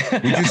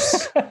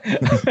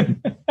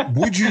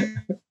 Would you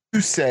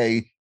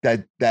say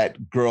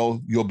that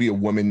girl, You'll Be a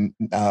Woman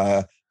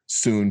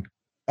soon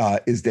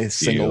is the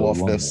single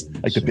off this,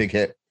 like the big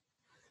hit?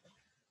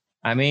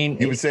 I mean,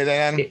 you would say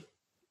that, Adam?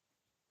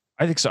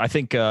 I think so. I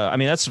think,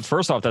 that's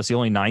first off, that's the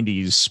only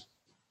 90s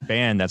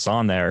band that's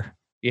on there.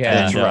 Yeah.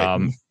 That's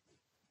right.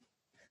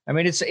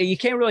 You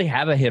can't really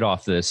have a hit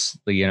off this,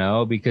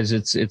 because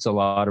it's a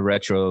lot of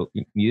retro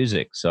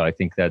music. So I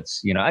think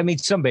that's,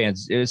 some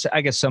bands, I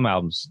guess some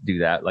albums do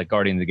that, like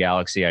Guardian of the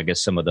Galaxy. I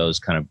guess some of those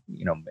kind of,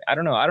 I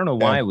don't know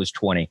why it was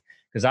 20,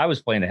 because I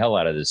was playing the hell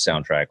out of this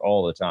soundtrack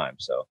all the time.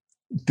 So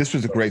this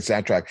was a great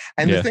soundtrack.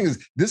 And the thing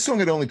is, this song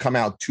had only come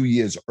out 2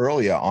 years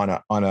earlier on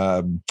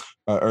a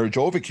Urge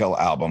Overkill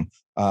album.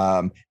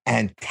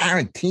 And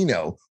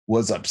Tarantino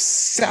was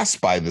obsessed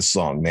by this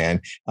song,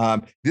 man.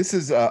 This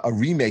is a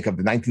remake of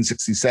the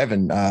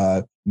 1967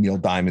 Neil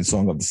Diamond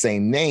song of the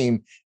same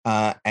name.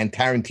 And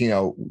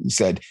Tarantino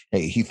said,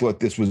 hey, he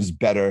thought this was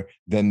better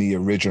than the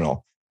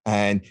original.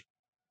 And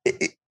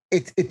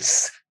this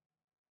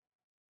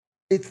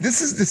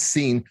is the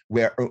scene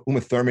where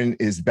Uma Thurman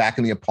is back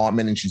in the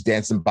apartment and she's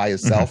dancing by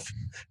herself,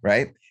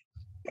 right?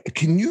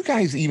 Can you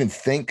guys even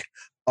think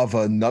of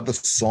another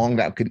song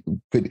that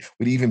would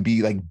even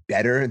be like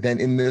better than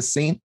in this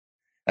scene?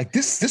 Like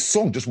this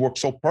song just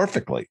works so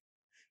perfectly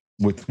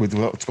with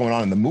what's going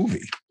on in the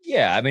movie.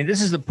 Yeah,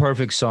 this is the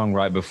perfect song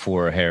right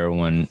before a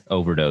heroin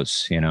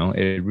overdose.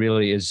 It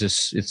really is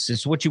just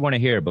it's what you want to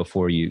hear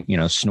before you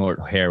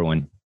snort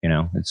heroin.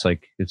 It's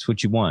like, it's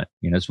what you want,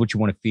 it's what you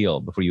want to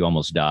feel before you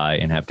almost die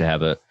and have to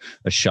have a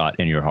shot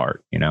in your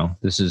heart.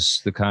 This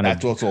is the kind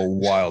That's also a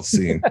wild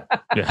scene.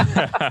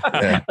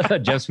 I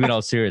thought Jeff's being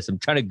all serious. I'm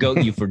trying to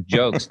goat you for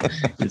jokes.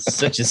 It's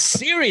such a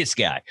serious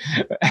guy.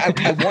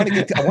 I want to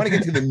get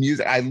to the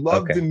music. I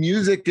love the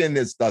music in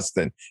this,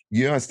 Dustin.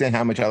 You don't understand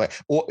how much I like.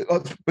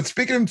 But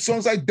speaking of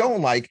songs I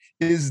don't like,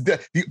 is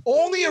the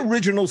only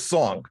original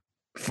song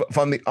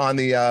on the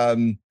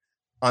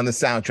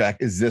soundtrack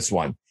is this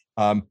one.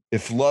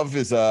 If Love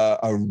is a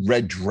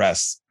Red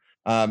Dress,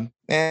 Maria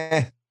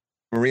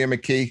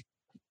McKee,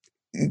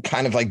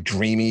 kind of like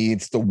dreamy.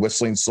 It's the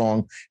whistling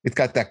song. It's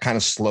got that kind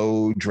of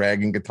slow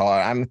dragging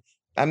guitar.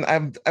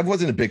 I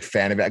wasn't a big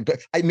fan of it.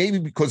 Maybe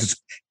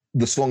because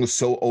the song is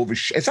so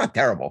it's not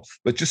terrible,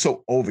 but just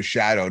so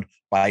overshadowed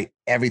by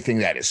everything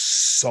that is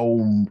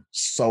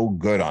so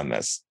good on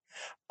this.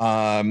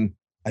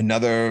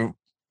 Another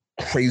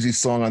crazy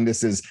song on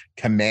this is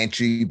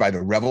Comanche by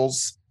the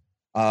Rebels.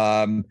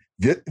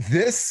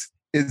 This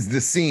is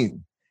the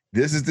scene.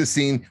 This is the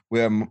scene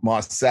where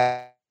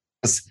Marcellus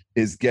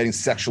is getting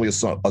sexually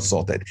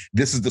assaulted.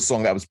 This is the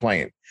song that was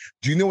playing.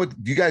 Do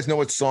you guys know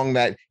what song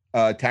that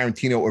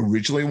Tarantino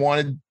originally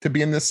wanted to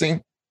be in this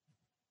scene?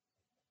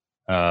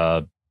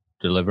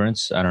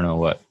 Deliverance. I don't know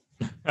what.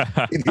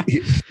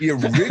 He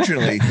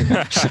originally,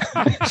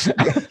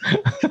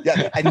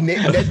 and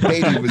Ned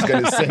Beatty was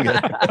going to sing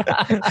it,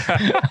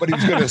 but he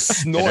was going to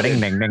snort it.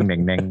 Ding, ding,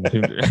 ding, ding,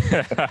 ding.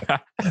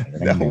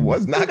 That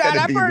was not going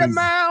to be.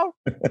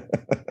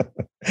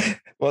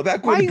 Well,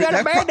 that why you got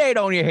a Band-Aid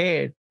on your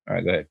head? All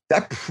right, go ahead.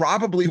 That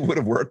probably would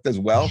have worked as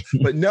well,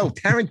 but no.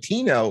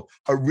 Tarantino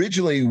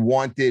originally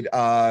wanted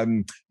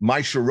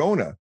 "My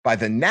Sharona" by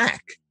the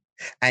Knack,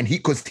 and he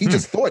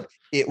just thought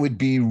it would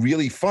be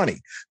really funny.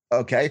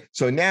 Okay,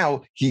 so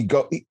now he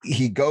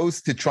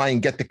goes to try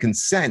and get the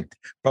consent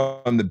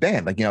from the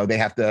band. Like, they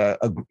have to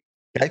agree.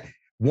 Okay,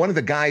 one of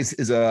the guys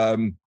is a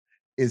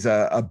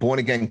born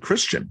again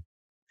Christian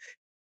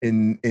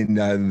in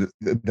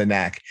the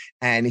Knack,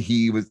 and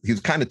he was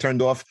kind of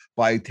turned off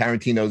by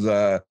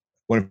Tarantino's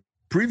one of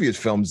previous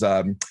films.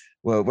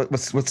 Well,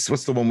 what's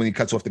the one when he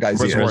cuts off the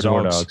guy's ear?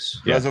 Reservoir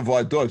Dogs. Yeah.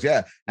 Reservoir Dogs.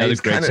 Yeah, That was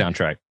a great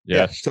soundtrack.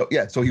 Yeah.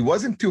 So he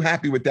wasn't too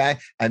happy with that,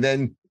 and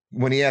then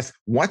when he asked,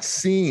 "What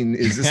scene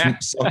is this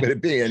song going to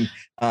be in?"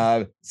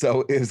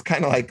 So it was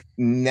kind of like,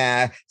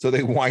 nah. So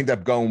they wind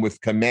up going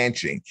with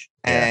Comanche,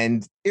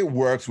 and it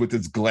works with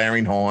its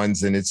glaring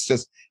horns, and it's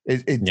just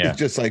it's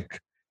just like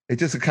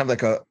it's just kind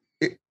of like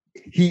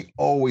he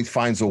always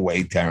finds a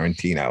way,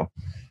 Tarantino.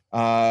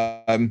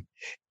 Dustin,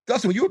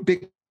 were you a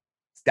big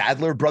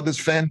Statler Brothers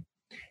fan?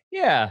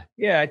 Yeah.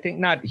 I think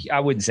not. I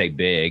wouldn't say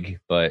big,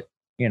 but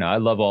I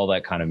love all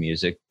that kind of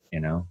music.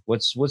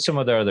 What's some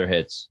of their other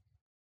hits?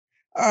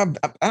 I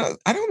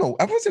don't know.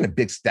 I wasn't a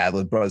big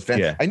Statler Brothers fan.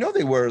 Yeah. I know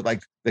they were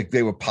like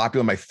they were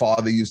popular. My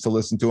father used to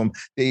listen to them.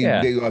 They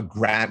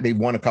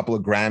won a couple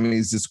of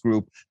Grammys, this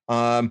group.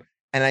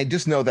 And I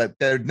just know that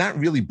they're not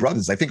really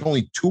brothers. I think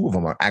only 2 of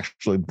them are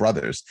actually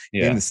brothers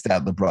in the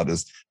Statler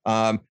Brothers.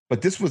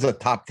 But this was a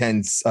top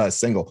 10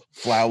 single,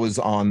 Flowers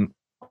on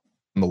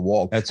the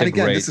Wall. That's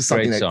great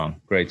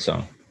song. Great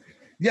song.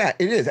 Yeah,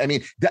 it is. I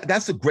mean,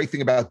 that's the great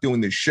thing about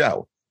doing this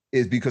show.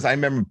 Is because I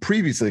remember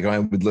previously when I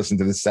would listen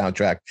to this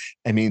soundtrack,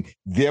 I mean,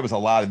 there was a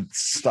lot of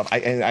stuff.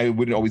 I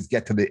wouldn't always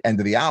get to the end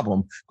of the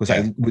album because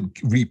I would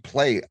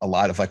replay a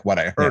lot of like what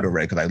I heard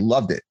already because I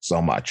loved it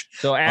so much.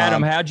 So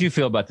Adam, how'd you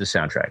feel about the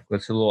soundtrack?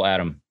 What's a little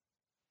Adam?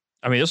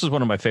 I mean, this was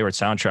one of my favorite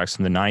soundtracks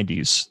in the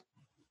 90s.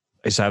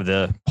 I used to have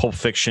the Pulp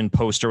Fiction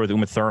poster with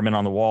Uma Thurman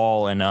on the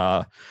wall. And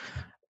I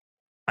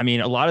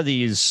mean, a lot of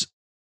these,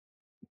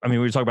 we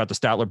were talking about the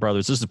Statler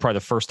Brothers. This is probably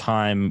the first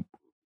time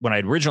when I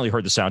had originally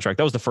heard the soundtrack.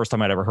 That was the first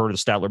time I'd ever heard of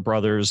the Statler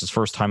Brothers. It's the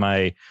first time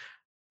I,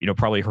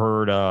 probably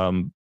heard,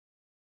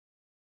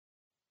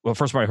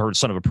 first time I heard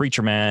Son of a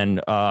Preacher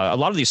Man. A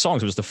lot of these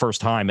songs, it was the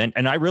first time.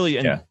 And I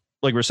really, like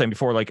we were saying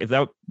before, like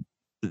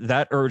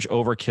that Urge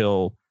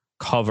Overkill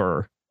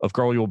cover of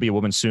Girl, You Will Be a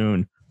Woman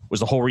Soon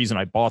was the whole reason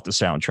I bought the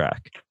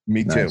soundtrack.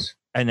 Me too.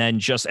 And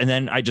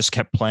then I just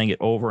kept playing it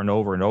over and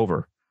over and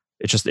over.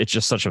 It's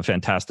just such a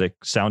fantastic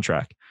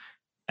soundtrack.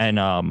 And,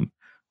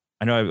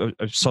 I know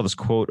I saw this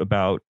quote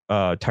about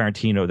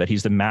Tarantino that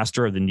he's the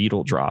master of the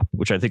needle drop,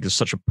 which I think is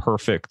such a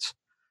perfect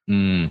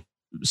summation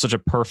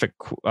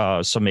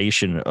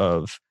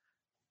of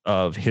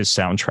his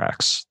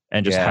soundtracks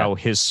and just how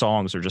his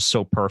songs are just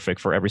so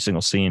perfect for every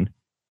single scene.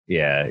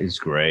 Yeah, it's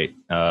great.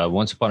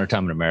 Once Upon a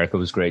Time in America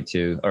was great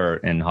too, or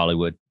in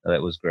Hollywood,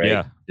 that was great.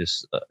 Yeah,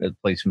 just the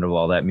placement of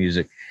all that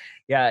music.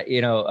 Yeah,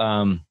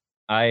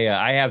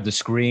 I have the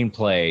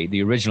screenplay,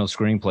 the original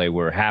screenplay,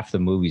 where half the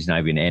movie's not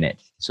even in it.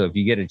 So if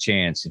you get a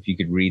chance, if you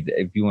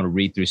want to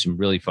read through some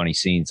really funny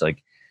scenes,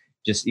 like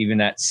just even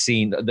that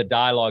scene, the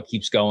dialogue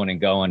keeps going and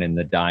going in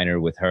the diner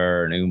with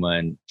her and Uma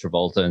and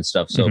Travolta and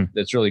stuff. So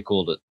it's really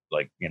cool to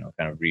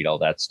kind of read all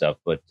that stuff.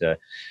 But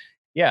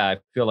I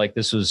feel like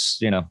this was,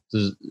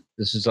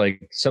 this is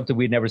like something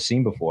we'd never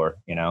seen before,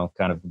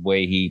 kind of the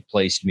way he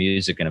placed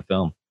music in a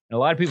film. And a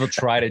lot of people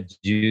try to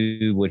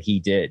do what he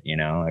did,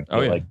 I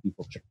feel like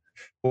people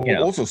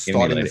also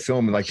starting the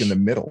film like in the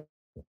middle.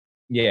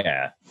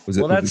 Yeah.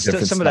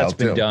 That's some of that's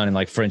been done in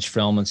like French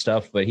film and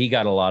stuff, but he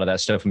got a lot of that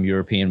stuff from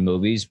European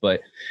movies.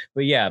 But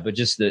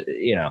just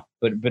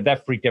but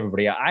that freaked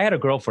everybody out. I had a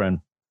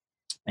girlfriend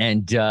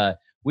and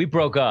we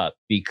broke up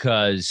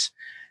because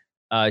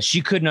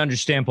she couldn't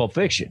understand Pulp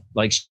Fiction.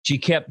 Like she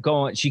kept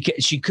going.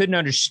 She couldn't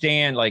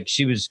understand, like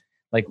she was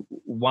like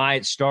why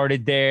it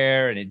started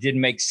there and it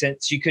didn't make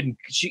sense.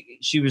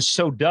 She was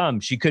so dumb.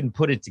 She couldn't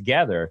put it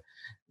together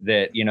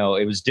that,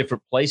 it was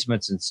different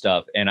placements and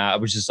stuff. And I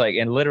was just like,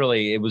 and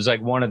literally it was like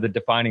one of the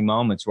defining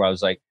moments where I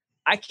was like,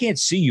 I can't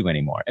see you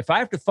anymore. If I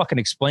have to fucking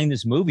explain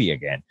this movie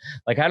again,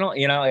 like I don't,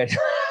 I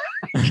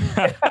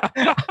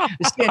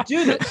just can't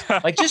do this.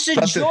 Like, just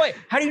enjoy it.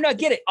 How do you not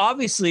get it?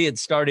 Obviously, it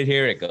started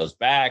here. It goes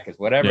back. It's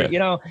whatever.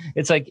 Yeah.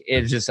 It's like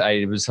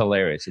it was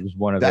hilarious. It was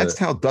one of that's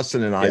how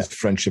Dustin and I's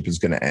friendship is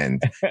going to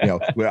end.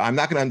 Where I'm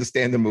not going to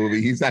understand the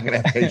movie. He's not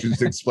going to have patience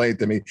to explain it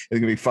to me. It's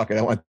going to be fucking. I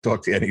don't want to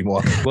talk to you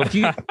anymore. Well,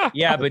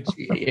 but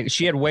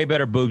she had way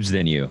better boobs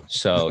than you,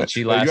 so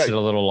she lasted a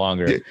little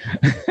longer. You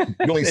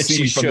only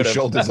see me from the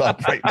shoulders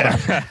up right now.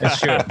 That's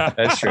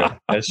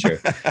true.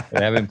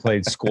 I haven't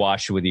played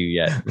squash with you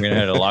yet. We're gonna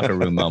have a locker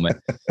room moment.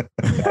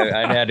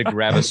 I had to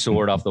grab a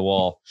sword off the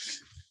wall.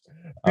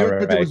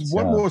 But there was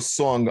one more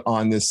song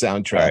on this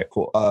soundtrack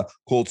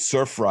called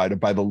 "Surf Rider"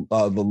 by the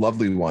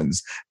Lovely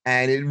Ones,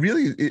 and it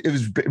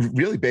was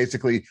really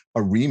basically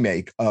a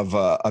remake of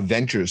a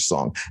Ventures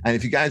song. And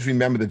if you guys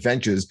remember the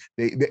Ventures,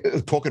 they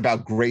talking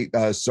about great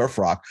surf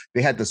rock.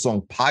 They had the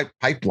song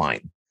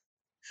 "Pipeline."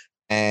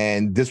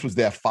 And this was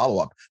their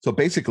follow-up. So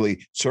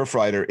basically, Surf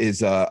Rider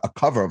is a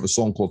cover of a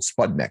song called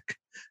Sputnik,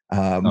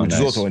 which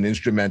is also an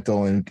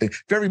instrumental and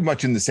very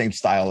much in the same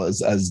style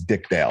as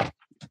Dick Dale.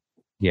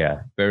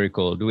 Yeah, very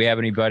cool. Do we have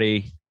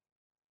anybody,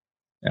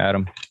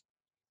 Adam?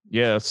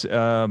 Yes.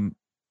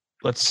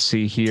 let's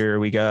see here.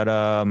 We got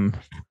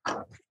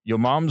Your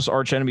Mom's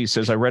Arch Enemy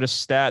says, I read a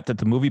stat that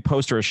the movie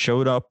poster has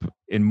showed up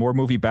in more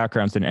movie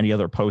backgrounds than any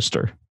other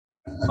poster.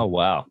 Oh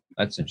wow,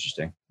 that's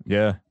interesting.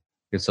 Yeah.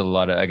 It's a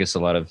lot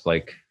of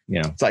like,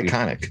 it's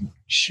iconic.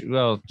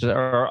 Well,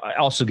 or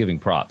also giving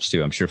props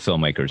too. I'm sure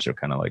filmmakers are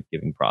kind of like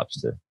giving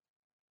props to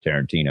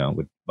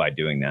Tarantino by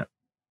doing that.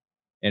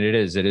 And it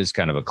is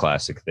kind of a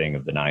classic thing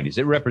of the 90s.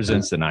 It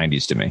represents the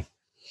 90s to me.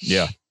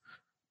 Yeah.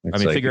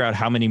 Figure out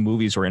how many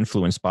movies were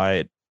influenced by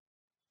it,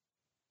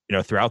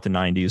 throughout the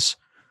 90s.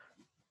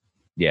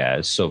 Yeah,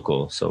 it's so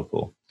cool. So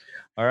cool.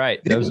 All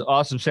right. That was an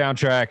awesome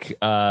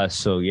soundtrack.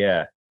 So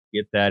yeah,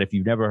 get that. If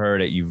you've never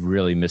heard it, you've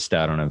really missed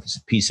out on a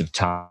piece of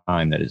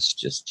time that is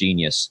just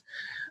genius.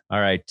 All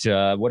right.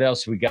 What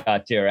else we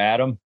got there,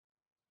 Adam?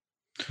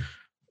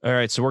 All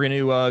right. So we're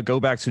going to go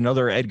back to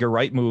another Edgar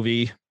Wright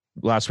movie.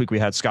 Last week we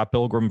had Scott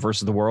Pilgrim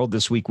versus the World.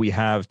 This week we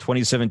have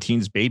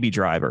 2017's Baby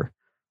Driver.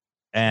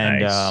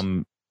 And,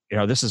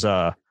 nice. This is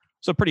a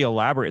pretty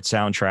elaborate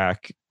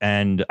soundtrack.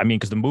 And I mean,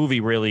 because the movie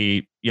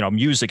really,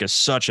 music is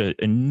such an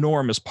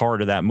enormous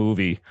part of that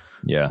movie.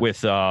 Yeah.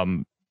 With, all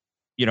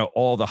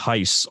the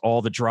heists,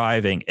 all the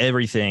driving,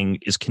 everything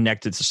is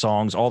connected to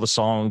songs. All the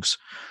songs,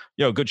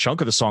 a good chunk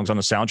of the songs on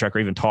the soundtrack are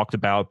even talked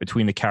about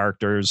between the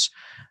characters.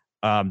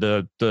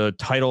 The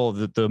title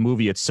of the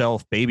movie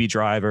itself, Baby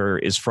Driver,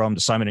 is from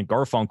the Simon and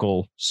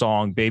Garfunkel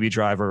song Baby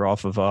Driver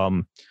off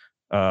of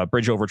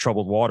Bridge Over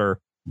Troubled Water.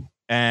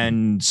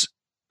 And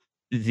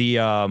the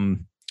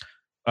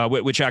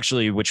which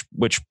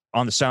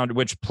on the sound,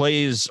 which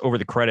plays over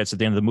the credits at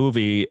the end of the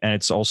movie, and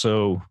it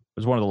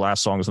was one of the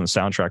last songs on the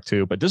soundtrack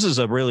too. But this is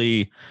a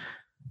really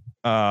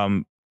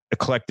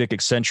eclectic,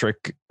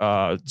 eccentric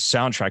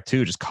soundtrack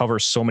too. Just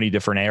covers so many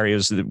different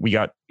areas. We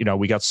got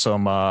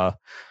some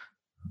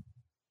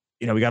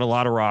we got a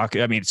lot of rock.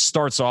 I mean, it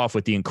starts off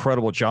with the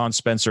incredible John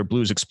Spencer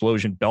Blues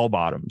Explosion Bell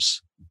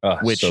Bottoms,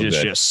 which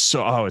is good.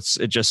 It's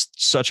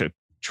just such a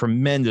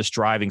tremendous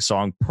driving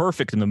song,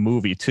 perfect in the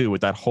movie too,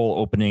 with that whole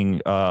opening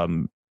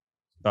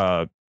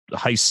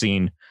heist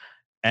scene.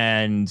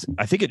 And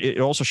I think it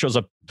also shows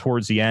up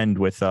towards the end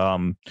with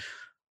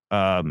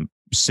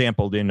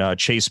sampled in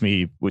Chase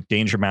Me with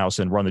Danger Mouse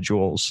and Run the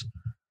Jewels.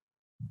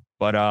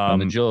 But Run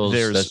the Jewels,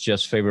 that's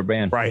Jeff's favorite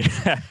band, right?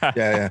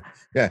 yeah.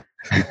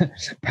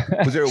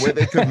 Was there a way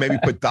they could maybe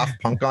put Daft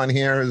Punk on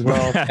here as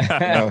well? Go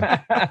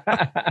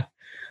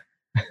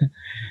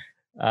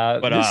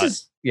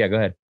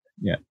ahead.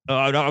 Yeah. No,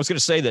 I was going to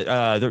say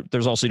that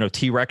there's also,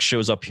 T-Rex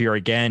shows up here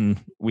again.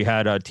 We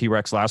had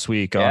T-Rex last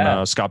week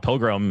on Scott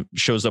Pilgrim,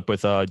 shows up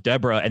with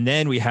Deborah. And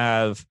then we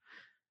have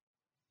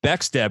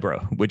Beck's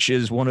Deborah, which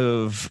is one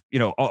of,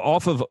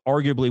 off of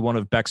arguably one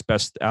of Beck's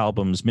best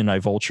albums,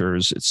 Midnight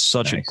Vultures. It's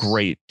such a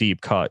great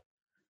deep cut.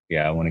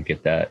 Yeah, I want to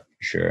get that.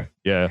 Sure.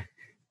 Yeah.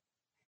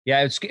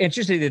 Yeah, it's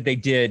interesting that they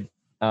did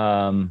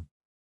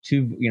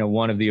two,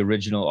 one of the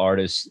original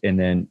artists and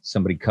then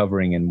somebody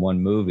covering in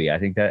one movie. I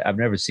think that I've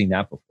never seen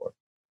that before.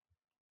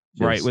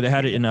 Right. Well, they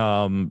had it in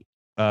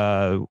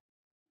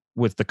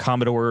with the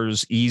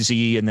Commodores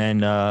Easy, and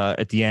then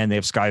at the end they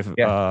have Sky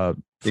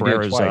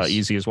Ferreira's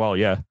Easy as well.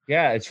 Yeah.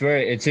 Yeah,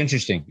 it's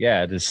interesting.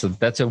 Yeah, that's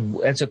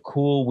a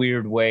cool,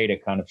 weird way to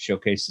kind of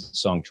showcase the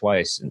song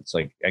twice. And it's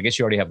like, I guess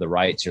you already have the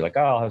rights. You're like,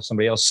 oh, I'll have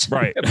somebody else.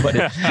 Right. but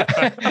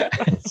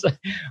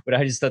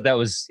I just thought that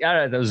was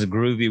a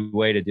groovy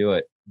way to do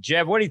it.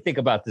 Jeff, what do you think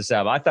about this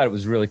album? I thought it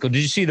was really cool.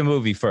 Did you see the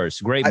movie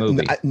first? Great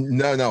movie.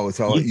 No.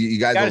 So you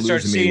guys got to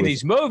start seeing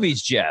these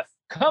movies, Jeff.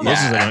 Come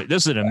on.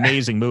 This is an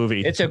amazing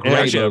movie. It's a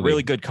great movie. A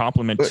really good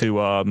compliment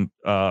to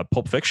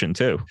Pulp Fiction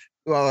too.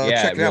 Well,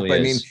 check it out. Really,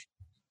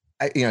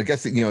 I mean, I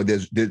guess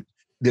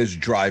there's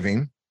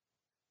driving.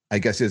 I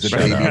guess there's a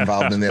baby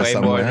involved in there way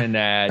somewhere. More than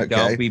that.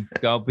 Okay.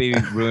 Don't be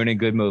ruining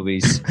good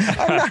movies.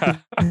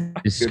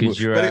 Just because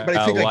you're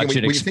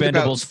watching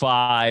Expendables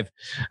 5.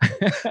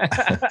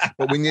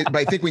 But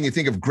I think when you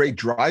think of great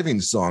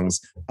driving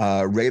songs,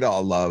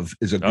 Radar Love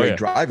is a great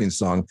driving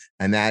song,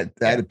 and that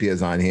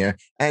appears on here.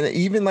 And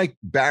even like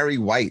Barry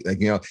White, like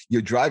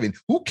you're driving.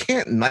 Who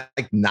can't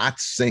not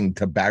sing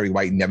to Barry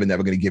White? Never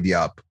Gonna Give You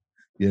Up.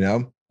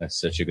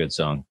 That's such a good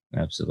song.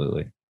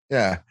 Absolutely.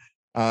 Yeah.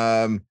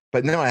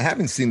 But no, I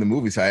haven't seen the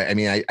movie, so I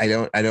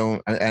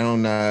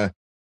don't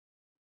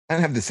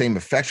have the same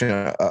affection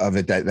of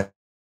it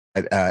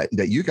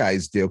that you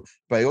guys do.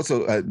 But I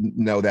also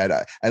know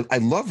that I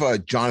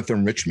love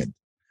Jonathan Richman,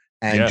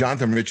 and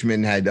Jonathan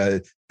Richman had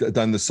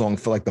done the song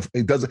for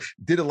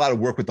did a lot of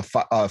work with the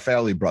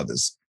Farrelly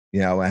Brothers,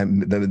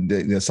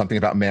 and Something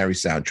About Mary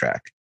soundtrack.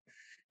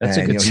 That's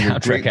a good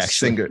soundtrack, actually.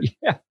 Singer.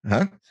 Yeah,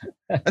 huh?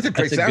 That's a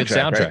great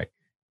soundtrack. Right?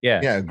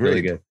 Yeah, great.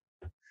 Really good.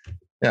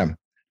 Yeah.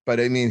 But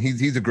I mean,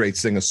 he's a great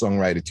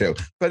singer-songwriter too.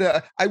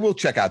 But I will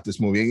check out this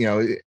movie.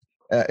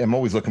 I'm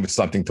always looking for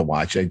something to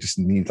watch. I just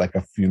need like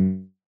a few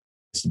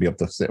minutes to be able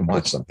to sit and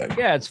watch something.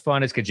 Yeah, it's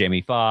fun. It's got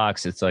Jamie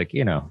Foxx. It's like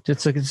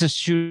it's just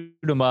shoot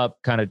 'em up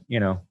kind of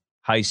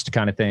heist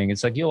kind of thing.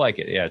 It's like you'll like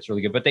it. Yeah, it's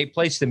really good. But they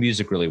place the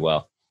music really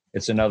well.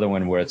 It's another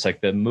one where it's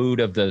like the mood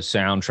of the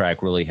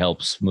soundtrack really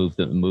helps move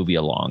the movie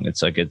along.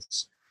 It's like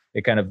it's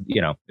it kind of,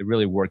 it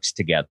really works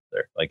together.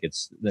 Like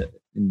it's the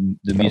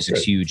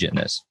music's huge in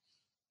this.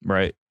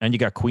 Right. And you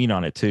got Queen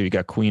on it too. You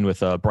got Queen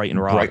with Brighton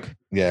Rock. Right.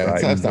 Yeah,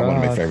 that's not one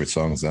of my favorite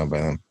songs now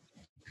by them.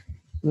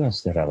 Who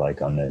else did I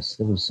like on this?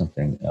 There was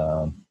something.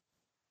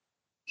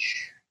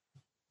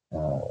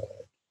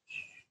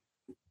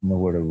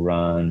 Nowhere to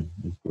Run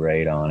was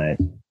great on it.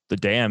 The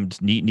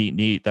Damned,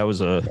 Neat. That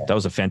was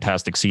a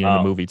fantastic scene in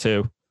the movie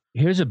too.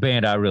 Here's a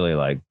band I really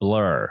like,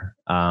 Blur.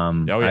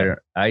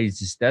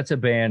 That's a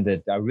band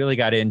that I really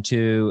got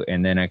into,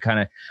 and then I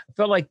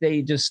felt like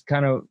they just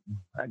kind of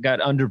got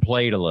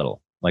underplayed a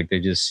little. Like they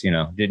just,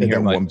 didn't hear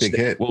much. One big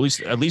hit. Well,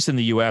 at least in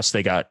the US,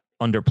 they got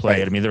underplayed.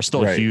 Right. I mean, they're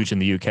still huge in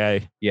the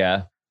UK.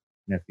 Yeah.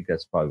 I think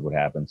that's probably what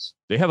happens.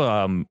 They have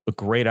a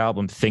great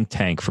album, Think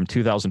Tank, from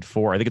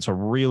 2004. I think it's a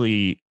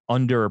really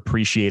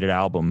underappreciated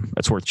album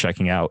that's worth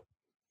checking out.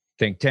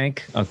 Think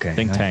Tank? Okay.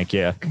 Think Tank,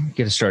 yeah. You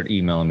got to start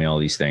emailing me all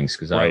these things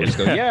because I always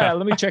go, yeah,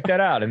 let me check that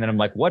out. And then I'm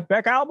like, what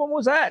Beck album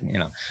was that?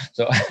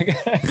 So,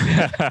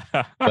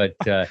 but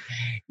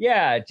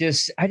I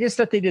just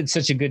thought they did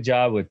such a good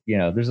job with,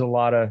 there's a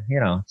lot of,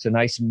 it's a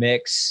nice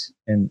mix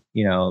and,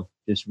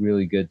 just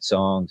really good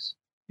songs.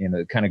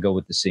 Kind of go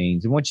with the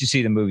scenes. And once you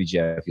see the movie,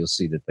 Jeff, you'll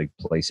see that they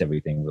place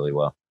everything really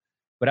well.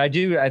 But I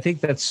think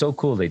that's so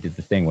cool. They did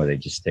the thing where they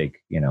just take,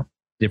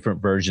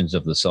 different versions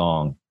of the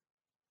song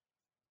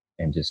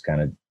and just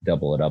kind of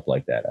double it up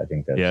like that. I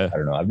think that's, I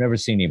don't know. I've never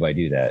seen anybody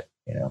do that.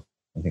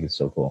 I think it's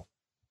so cool.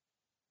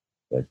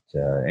 But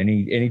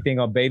anything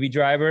on Baby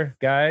Driver,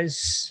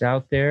 guys,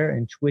 out there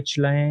in Twitch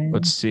land?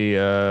 Let's see.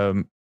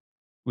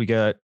 We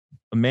got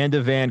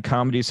Amanda Van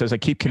Comedy says, I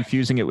keep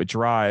confusing it with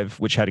Drive,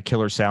 which had a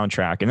killer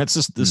soundtrack. And that's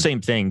just the same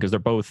thing because they're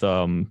both,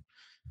 they're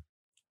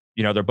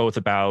both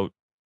about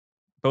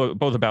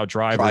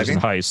drivers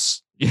and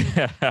heists.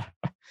 Yeah.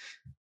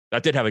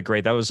 That did have a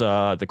great, that was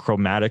the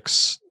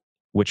Chromatics,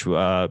 which,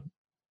 what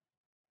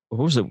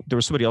was it? There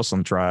was somebody else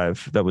on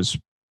Drive that was.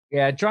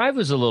 Yeah, Drive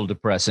was a little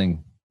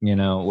depressing,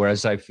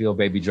 whereas I feel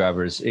Baby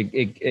Drivers,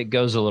 it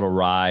goes a little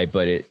wry,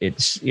 but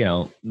it's,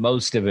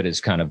 most of it is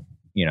kind of,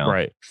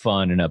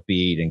 fun and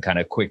upbeat and kind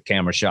of quick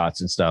camera shots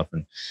and stuff.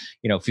 And,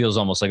 feels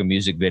almost like a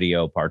music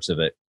video, parts of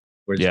it.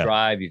 Whereas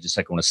Drive, you just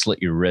like want to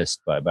slit your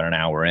wrist by about an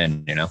hour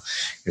in,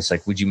 it's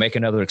like, would you make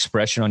another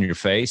expression on your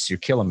face? You're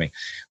killing me.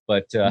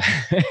 But,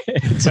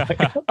 it's like,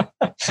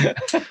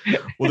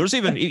 well, there's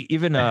even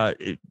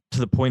to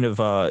the point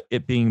of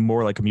it being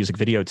more like a music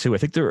video too. I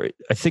think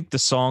the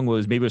song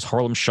was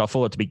Harlem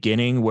Shuffle at the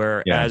beginning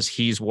where as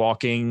he's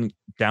walking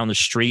down the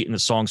street and the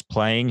song's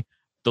playing,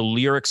 the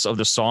lyrics of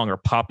the song are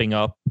popping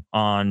up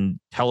on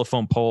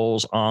telephone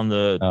poles on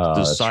the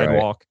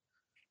sidewalk,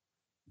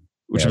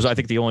 which was, I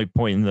think, the only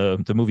point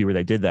in the movie where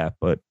they did that.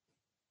 But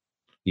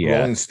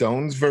Rolling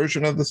Stones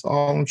version of the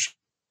song.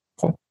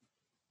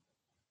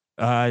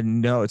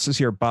 No, it says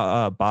here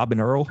Bob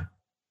and Earl.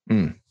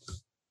 There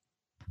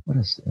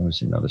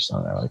was another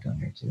song I like on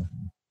here too.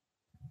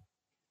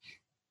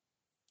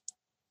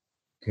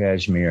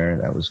 Kashmir,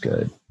 that was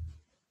good.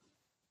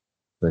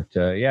 But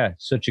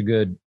such a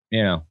good,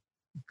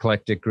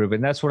 eclectic group.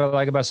 And that's what I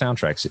like about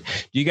soundtracks.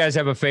 Do you guys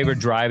have a favorite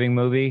driving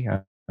movie?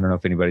 I don't know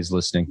if anybody's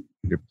listening.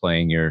 You're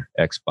playing your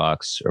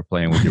Xbox or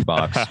playing with your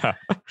box.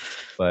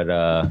 But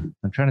I'm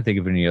trying to think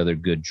of any other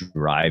good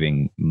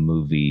driving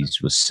movies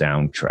with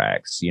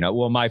soundtracks.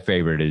 My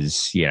favorite is,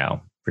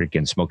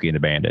 freaking Smokey and the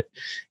Bandit.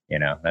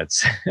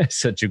 That's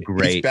such a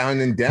great.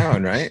 Eastbound and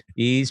Down, right?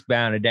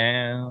 Eastbound and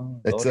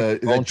Down. Is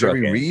that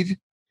Jerry Reed?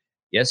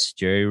 Yes,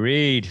 Jerry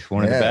Reed,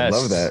 one of the best. I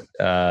love that.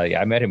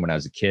 I met him when I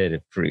was a kid.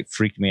 It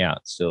freaked me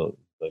out. Still,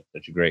 like,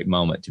 such a great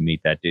moment to meet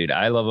that dude.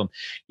 I love him.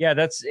 Yeah,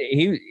 that's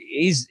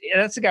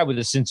the guy with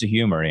a sense of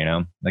humor.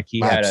 Like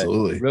he had a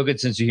real good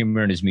sense of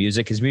humor in his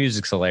music. His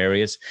music's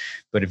hilarious.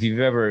 But if you've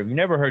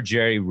never heard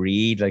Jerry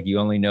Reed, like you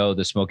only know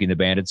the Smokey and the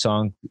Bandit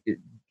song,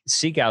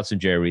 seek out some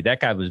Jerry Reed.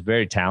 That guy was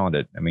very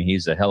talented. I mean,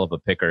 he's a hell of a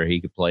picker.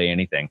 He could play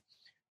anything.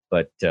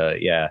 But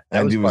that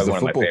and he was the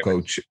football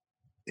coach.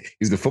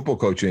 He's the football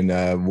coach in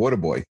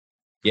Waterboy.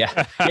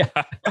 Yeah.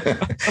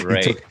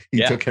 Great.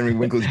 He took Henry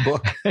Winkler's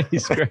book.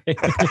 He's great.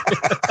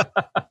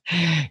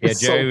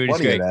 Jerry Reed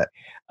is great.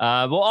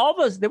 All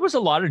those, there was a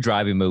lot of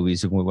driving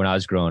movies when I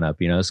was growing up.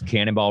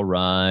 Cannonball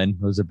Run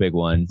was a big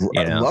one.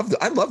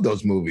 I love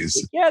those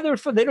movies. Yeah, they're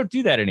fun. They don't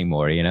do that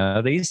anymore.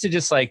 They used to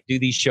just like do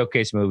these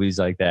showcase movies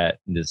like that,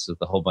 and just with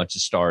a whole bunch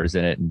of stars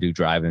in it, and do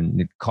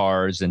driving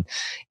cars, and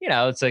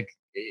it's like.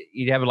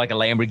 You'd have like a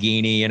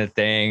Lamborghini and a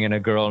thing and a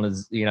girl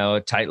in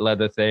a tight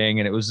leather thing.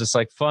 And it was just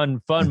like fun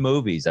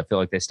movies. I feel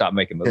like they stopped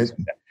making movies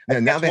like that.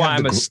 And that's why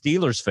I'm a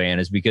Steelers fan,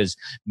 is because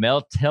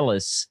Mel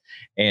Tillis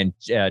and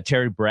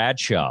Terry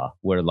Bradshaw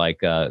were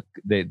like,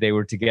 they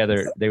were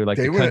together. They were like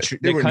the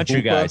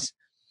country guys.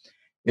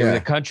 They were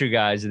the country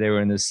guys. They were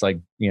in this like,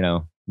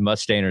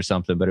 Mustang or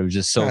something, but it was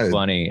just so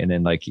funny. And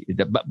then like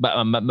Mel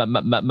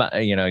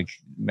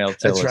Tillis.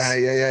 That's right.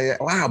 Yeah.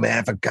 Wow, man,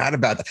 I forgot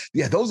about that.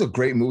 Yeah, those are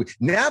great movies.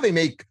 Now they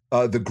make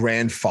The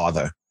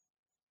Grandfather.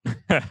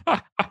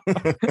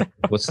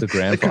 What's The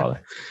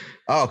Grandfather?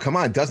 Oh, come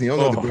on, Dustin. You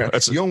don't know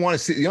you don't want to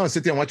sit. You don't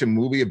sit there and watch a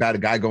movie about a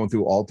guy going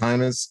through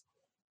Alzheimer's.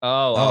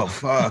 Oh,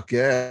 fuck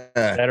yeah! Is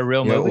that a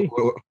real movie?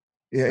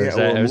 Yeah,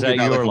 Or is that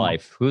your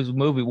life? Whose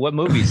movie? What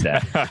movie is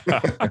that?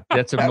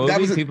 That's a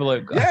movie. That People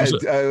are.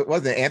 Yeah,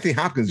 wasn't it? Anthony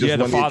Hopkins just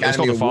won the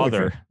Academy The Award.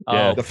 Father.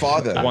 Yeah, The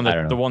Father.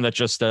 The one that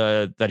just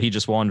that he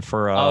just won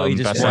for. He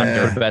just Best won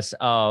Actor. for best.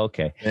 Oh,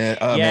 okay.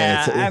 Yeah,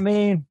 Yeah, man, I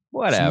mean,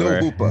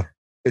 whatever.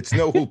 It's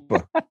no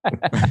Hooper.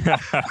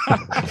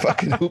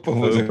 Fucking Hooper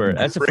was Hooper.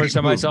 That's the first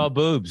time I saw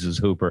boobs. Was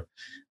Hooper?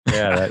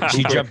 Yeah,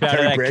 she jumped out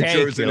of that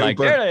cake. You're like,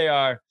 there they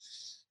are.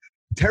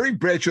 Terry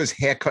Bradshaw's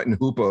haircut in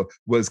Hooper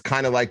was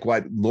kind of like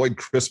what Lloyd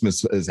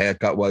Christmas's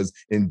haircut was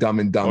in Dumb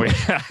and Dumber.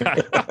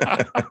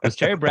 Was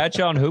Terry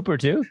Bradshaw on Hooper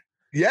too?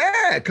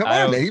 Yeah, come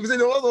on, man. He was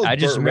in all those. I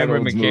just remember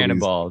Reynolds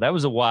Cannonball. That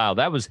was a while.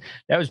 That was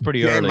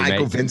pretty early. Michael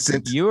man.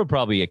 Vincent. You were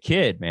probably a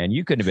kid, man.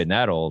 You couldn't have been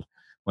that old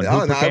when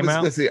Hooper came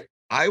out. Let's see,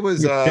 I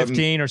was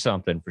 15 or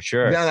something for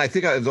sure. No, I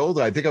think I was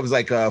older. I think I was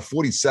like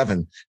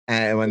 47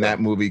 when that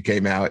movie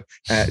came out.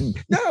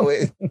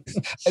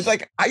 It's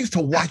like I used to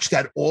watch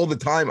that all the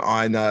time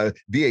on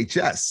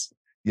VHS.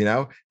 You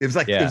know, it was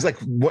like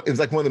one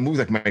of the movies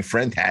like my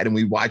friend had, and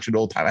we watched it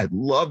all the time. I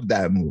loved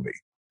that movie.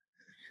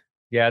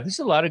 Yeah, there's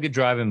a lot of good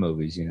driving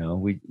movies. You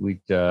know,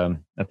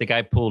 I think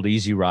I pulled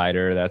Easy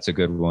Rider. That's a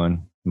good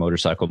one.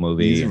 Motorcycle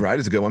movie. Easy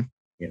Rider's a good one.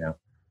 You know,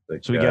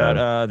 but, so we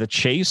got The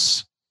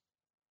Chase,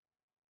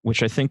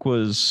 which I think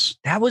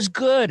that was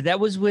good. That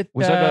was with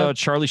that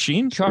Charlie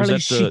Sheen? Charlie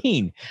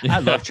Sheen. I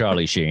love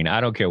Charlie Sheen. I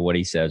don't care what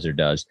he says or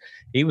does.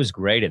 He was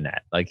great in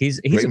that. Like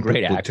he's a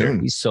great actor.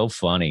 He's so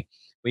funny.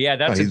 But yeah,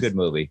 that's a good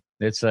movie.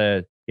 It's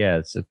a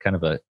kind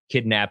of a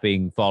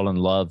kidnapping, fall in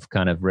love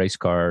kind of race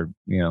car,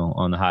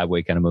 on the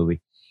highway kind of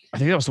movie. I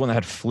think that was the one that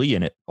had Flea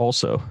in it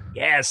also.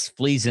 Yes,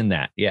 Flea's in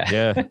that. Yeah.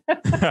 Yeah.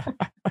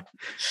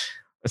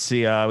 Let's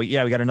see. We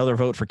got another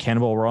vote for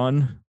Cannonball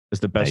Run as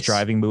the best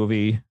driving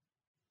movie.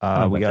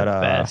 We got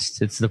the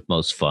best. It's the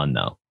most fun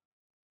though.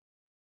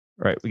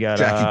 Right. We got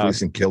Jackie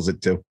Gleason kills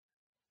it too.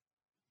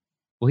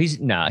 Well, he's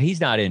not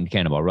in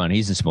Cannonball Run.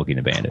 He's in Smokey and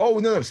the Bandit. Oh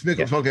no,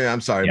 Smoking.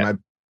 I'm sorry. Yeah.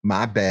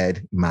 My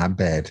bad.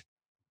 Yeah,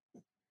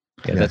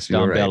 that's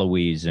Dom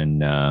DeLuise and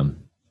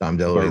Dom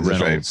DeLuise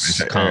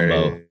Reynolds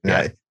combo. Right.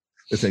 Yeah.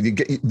 Listen,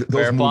 those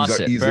Farrah movies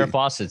are easy. Farrah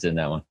Fawcett's in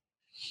that one.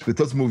 But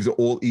those movies are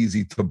all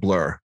easy to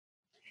blur.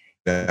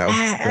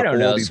 I don't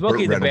know.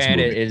 Smokey and the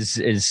Bandit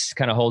is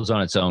kind of holds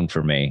on its own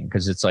for me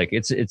because it's like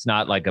it's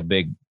not like a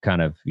big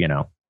kind of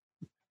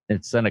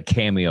it's not a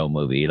cameo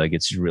movie, like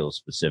it's real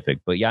specific.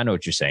 But yeah, I know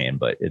what you're saying.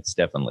 But it's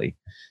definitely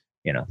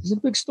it's a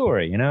big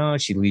story.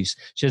 She leaves.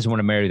 She doesn't want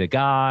to marry the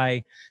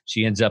guy.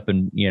 She ends up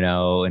in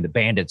the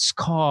bandit's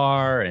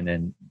car, and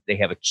then they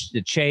have a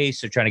chase.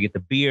 They're trying to get the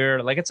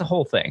beer. Like it's a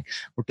whole thing.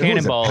 Where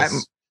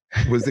Cannonballs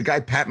was the guy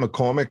Pat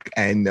McCormick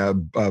and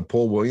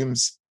Paul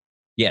Williams.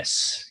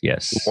 Yes. They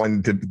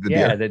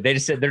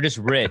just said they're just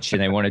rich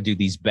and they want to do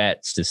these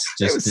bets just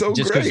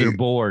because they're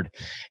bored.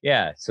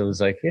 Yeah, so it was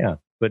like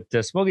But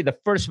the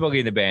first Smokey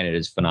and the Bandit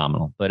is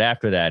phenomenal. But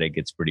after that, it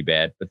gets pretty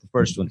bad. But the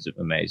first one's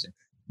amazing.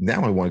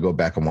 Now I want to go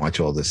back and watch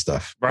all this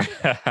stuff. Right.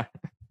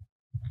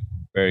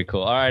 Very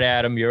cool. All right,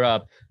 Adam, you're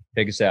up.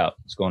 Take us out.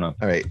 What's going on?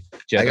 All right,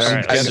 Jeff.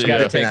 Jeff's got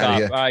to take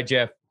off. All right,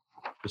 Jeff.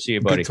 We'll see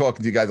you, buddy. Good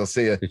talking to you guys. I'll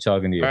see you. Good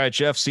talking to you. All right,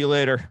 Jeff. See you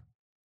later.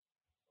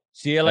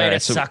 See you later,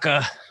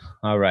 sucker.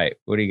 All right.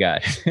 What do you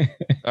got?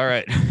 All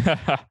right.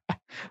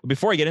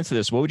 Before I get into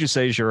this, what would you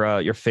say is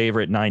your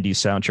favorite 90s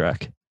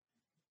soundtrack?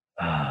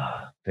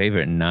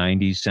 Favorite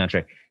 90s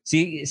soundtrack.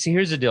 See,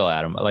 here's the deal,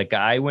 Adam. Like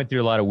I went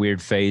through a lot of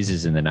weird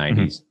phases in the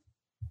 90s.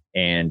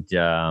 And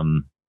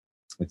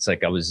it's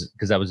like I was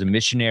a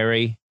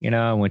missionary,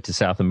 I went to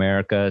South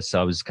America.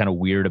 So I was kind of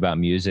weird about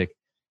music.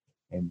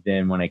 And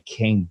then when I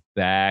came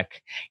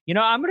back,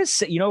 I'm going to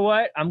say,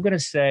 I'm going to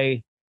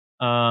say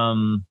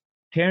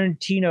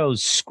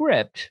Tarantino's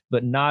script,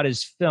 but not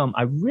his film.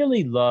 I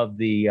really love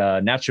the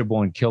Natural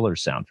Born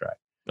Killers soundtrack.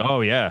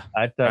 Oh yeah.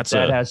 I thought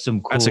that has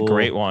some cool. That's a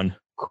great one.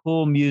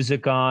 Cool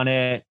music on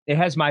it. It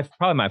has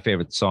probably my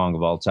favorite song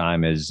of all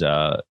time is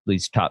at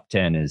least top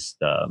 10 is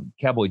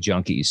Cowboy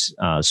Junkies,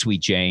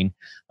 Sweet Jane.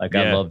 Like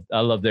I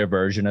love their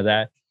version of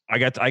that.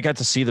 I got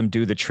to see them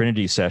do the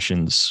Trinity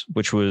sessions,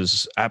 which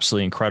was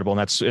absolutely incredible.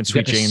 And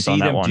Sweet Jane's on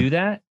that one. Do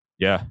that?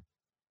 Yeah.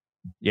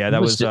 Yeah,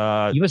 that was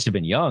you must have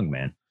been young,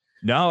 man.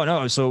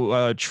 No.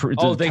 So they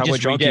Cowboy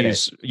just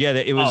Junkies. Yeah,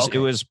 it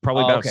was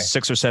probably about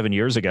 6 or 7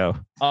 years ago.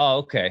 Oh,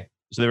 okay.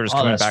 So they were just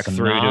coming back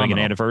through doing an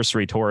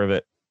anniversary tour of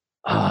it.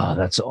 Oh,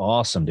 that's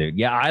awesome, dude.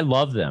 Yeah, I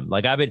love them.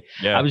 Like I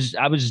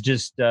was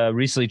just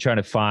recently trying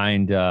to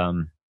find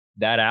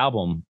that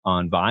album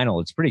on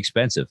vinyl. It's pretty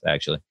expensive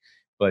actually.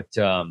 But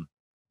they're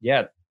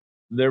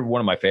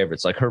one of my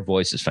favorites. Like her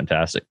voice is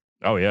fantastic.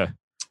 Oh yeah.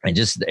 And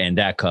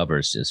that cover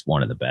is just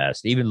one of the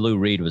best. Even Lou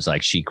Reed was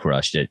like, she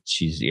crushed it.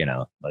 She's,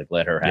 like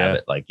let her have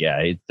it. Like,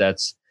 I like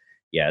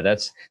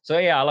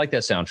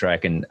that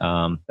soundtrack. And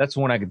that's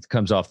one that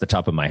comes off the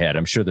top of my head.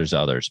 I'm sure there's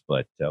others,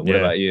 but what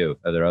about you?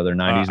 Are there other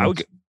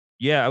 90s?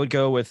 Yeah, I would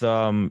go with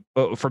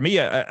for me,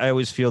 I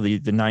always feel the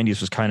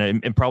 90s was kind of,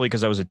 and probably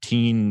because I was a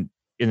teen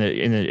in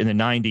the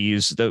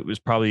 90s, that was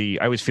probably,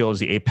 I always feel, as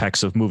the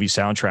apex of movie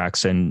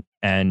soundtracks.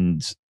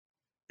 And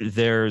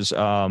there's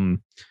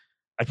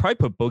I'd probably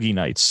put Boogie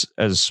Nights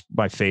as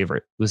my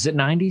favorite. Was it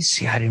 90s?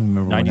 Yeah, I didn't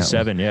remember.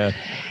 97, yeah.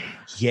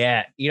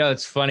 Yeah,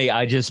 it's funny.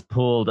 I just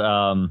pulled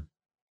I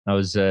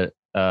was at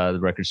the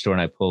record store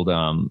and I pulled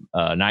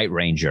Night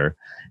Ranger.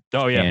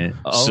 Oh yeah,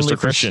 Sister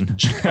Christian.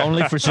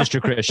 Only for Sister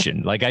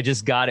Christian. Like, I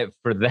just got it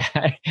for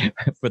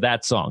that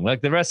song.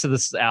 Like, the rest of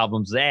the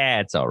albums,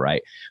 it's all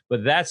right,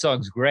 but that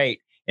song's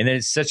great. And then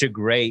it's such a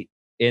great,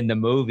 in the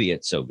movie,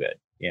 it's so good.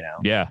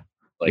 Yeah,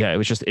 like, yeah. It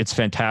was just, it's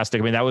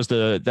fantastic. I mean, that was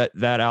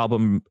that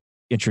album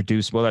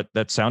introduced. Well,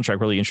 that soundtrack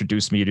really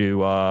introduced me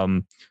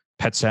to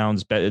Pet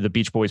Sounds, the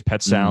Beach Boys'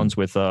 Pet Sounds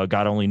with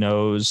God Only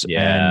Knows.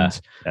 Yeah,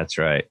 and that's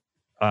right.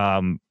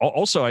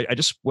 Also, I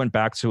just went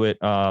back to it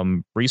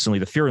recently.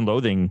 The Fear and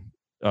Loathing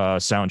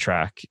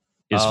soundtrack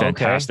is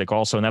fantastic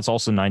also, and that's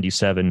also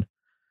 97.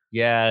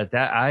 Yeah,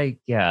 I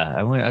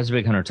was a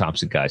big Hunter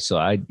Thompson guy, so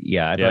I'd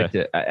like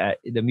to.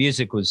 The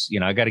music was,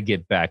 I got to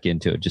get back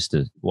into it just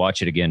to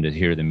watch it again to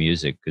hear the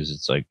music, because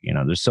it's like,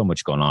 there's so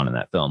much going on in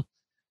that film.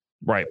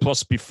 Right.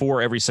 Plus,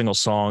 before every single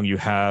song, you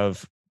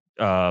have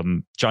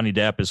Johnny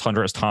Depp as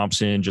Hunter S.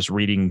 Thompson just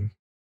reading,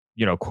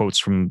 quotes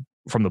from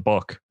the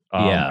book.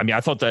 I mean,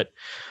 I thought the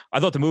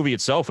movie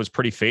itself was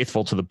pretty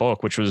faithful to the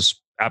book, which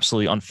was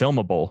absolutely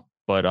unfilmable.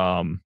 But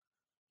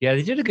yeah,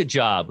 they did a good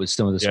job with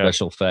some of the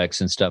special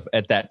effects and stuff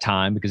at that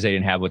time, because they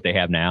didn't have what they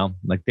have now.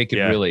 Like, they could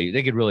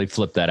really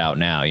flip that out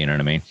now. You know what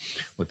I mean?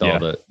 With all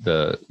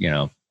the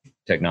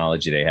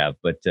technology they have.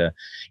 But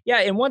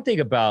and one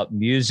thing about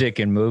music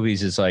and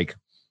movies is, like,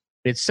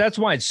 that's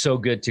why it's so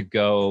good to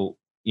go,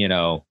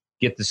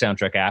 get the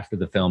soundtrack after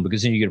the film,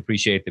 because then you can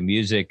appreciate the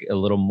music a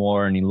little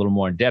more and a little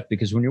more in depth.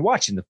 Because when you're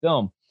watching the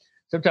film,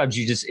 sometimes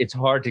it's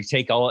hard to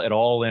take it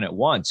all in at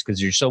once, because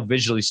you're so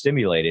visually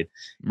stimulated.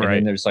 Right. And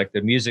then there's, like,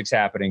 the music's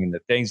happening and the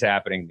things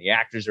happening, the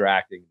actors are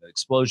acting, the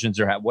explosions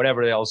are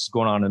whatever else is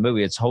going on in the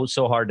movie. It's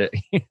so hard to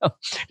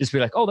just be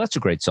like, oh, that's a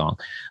great song.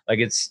 Like,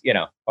 it's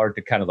hard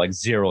to kind of like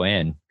zero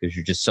in, because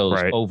you're just so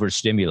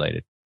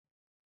overstimulated.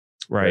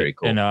 Right. Very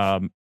cool.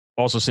 And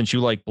also, since you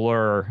like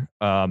Blur,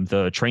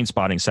 the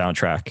Trainspotting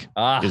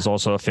soundtrack is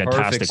also a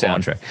fantastic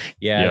soundtrack.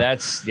 Yeah,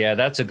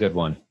 that's a good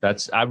one. I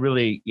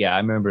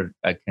remember,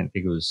 I can't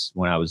think, it was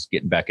when I was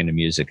getting back into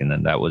music, and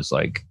then that was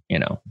like,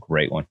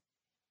 great one.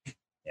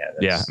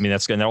 Yeah, I mean,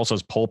 that's good. And there also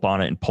has Pulp on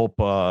it, and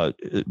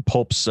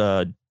Pulp's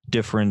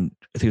different,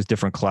 I think it's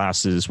Different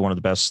Classes, one of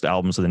the best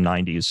albums of the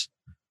 90s.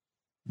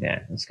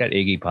 Yeah, it's got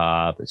Iggy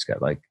Pop. It's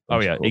got, like, cool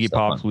Iggy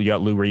Pop. We got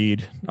Lou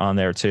Reed on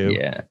there too.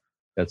 Yeah.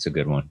 That's a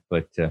good one.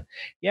 But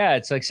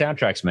it's like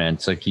soundtracks, man.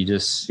 It's like, you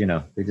just,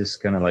 they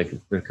just kind of like,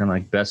 they're kind of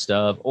like best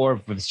of.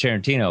 Or with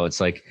Tarantino, it's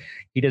like,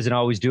 he doesn't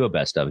always do a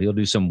best of. He'll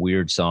do some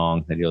weird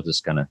song that he'll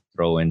just kind of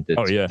throw in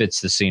that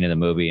fits the scene of the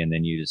movie. And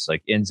then you just,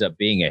 like, ends up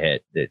being a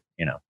hit that,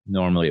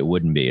 normally it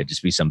wouldn't be. It'd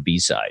just be some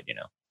B-side,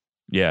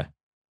 Yeah.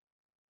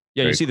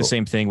 Yeah. You see the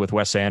same thing with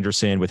Wes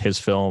Anderson with his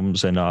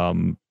films, and,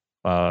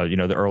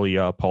 the early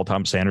Paul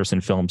Thomas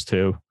Anderson films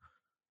too.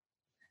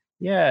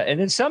 Yeah, and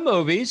then some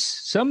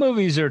movies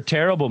are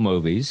terrible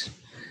movies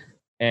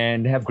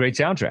and have great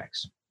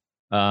soundtracks.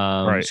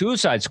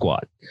 Suicide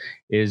Squad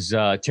is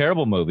a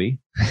terrible movie,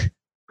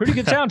 pretty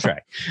good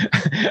soundtrack.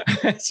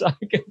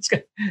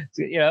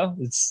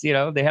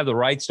 They have the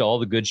rights to all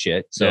the good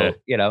shit, so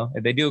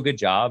if they do a good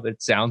job,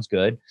 it sounds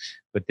good.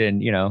 But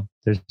then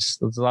there's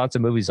lots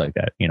of movies like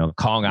that,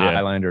 Kong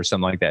Island or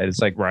something like that.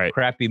 It's like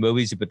crappy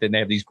movies, but then they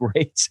have these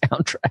great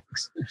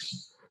soundtracks.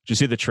 Did you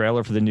see the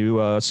trailer for the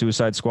new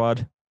Suicide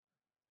Squad?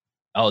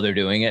 Oh, they're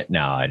doing it?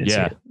 No, I didn't see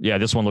it. Yeah,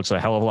 this one looks a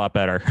hell of a lot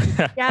better.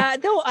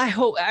 No, I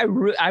hope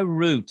I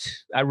root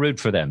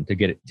for them to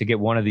get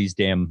one of these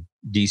damn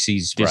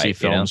DC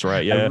films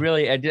right. Yeah,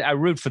 I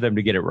root for them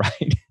to get it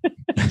right.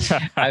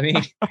 I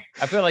mean,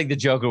 I feel like the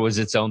Joker was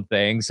its own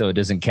thing, so it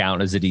doesn't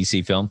count as a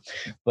DC film.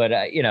 But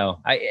I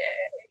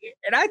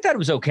thought it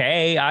was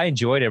okay. I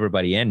enjoyed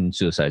everybody in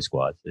Suicide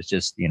Squad. It's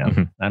just, I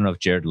don't know if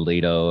Jared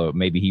Leto, or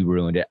maybe he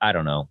ruined it. I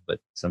don't know, but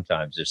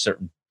sometimes there's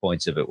certain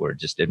points of it where it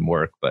just didn't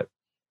work.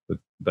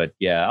 But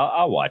yeah,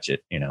 I'll watch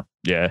it, Yeah.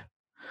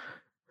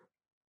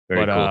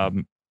 Very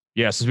cool.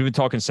 Since we've been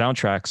talking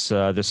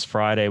soundtracks, this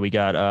Friday we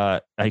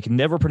got, I can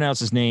never pronounce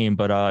his name,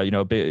 but,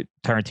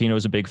 Tarantino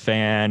is a big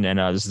fan. And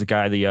this is the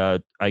guy,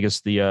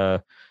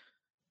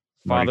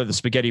 father of the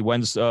Spaghetti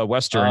Western,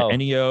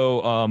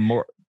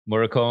 Ennio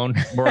Morricone.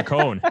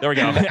 There we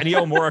go.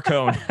 Ennio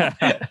Morricone.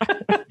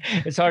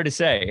 It's hard to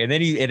say. And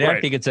then I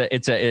think it's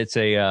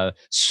a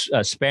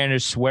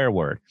Spanish swear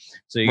word.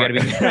 So you got to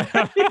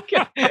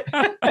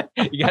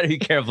be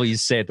careful you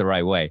say it the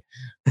right way.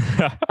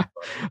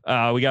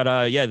 We got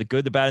The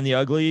Good, the Bad, and the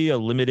Ugly, a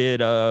limited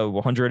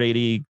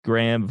 180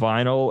 gram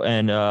vinyl,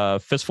 and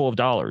Fistful of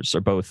Dollars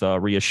are both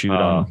reissued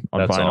on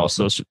vinyl. Awesome.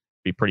 So those should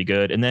be pretty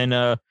good. And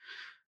then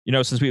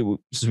Since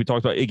we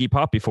talked about Iggy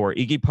Pop before,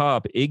 Iggy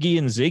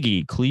and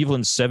Ziggy,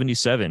 Cleveland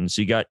 77.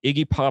 So you got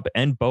Iggy Pop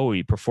and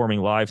Bowie performing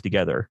live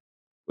together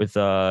with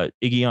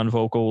Iggy on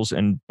vocals,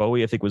 and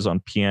Bowie, I think, was on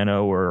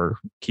piano or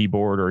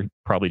keyboard, or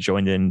probably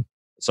joined in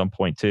at some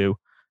point too.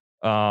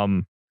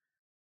 And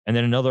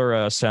then another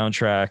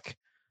soundtrack,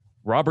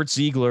 Robert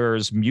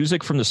Ziegler's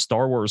music from the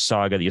Star Wars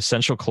saga, The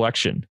Essential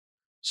Collection.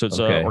 So it's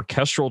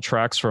orchestral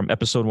tracks from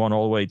episode 1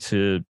 all the way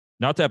to,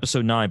 not to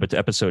episode 9, but to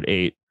episode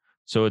 8.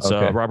 So it's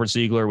Robert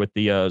Ziegler with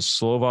the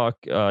Slovak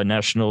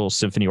National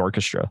Symphony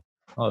Orchestra.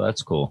 Oh,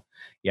 that's cool.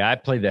 Yeah, I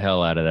played the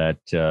hell out of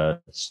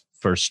that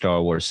first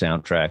Star Wars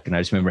soundtrack. And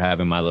I just remember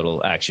having my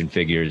little action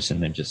figures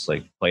and then just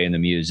like playing the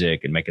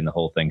music and making the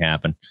whole thing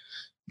happen.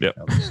 Yep.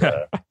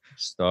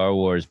 Star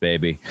Wars,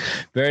 baby.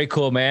 Very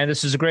cool, man.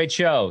 This is a great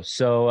show.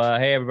 So,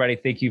 hey, everybody,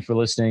 thank you for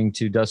listening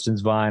to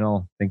Dustin's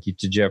Vinyl. Thank you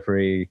to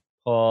Jeffrey,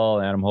 Paul,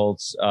 Adam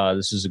Holtz.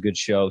 This is a good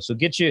show. So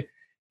get you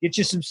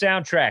some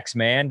soundtracks,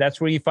 man. That's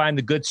where you find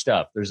the good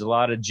stuff. There's a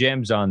lot of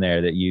gems on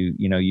there that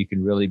you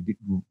can really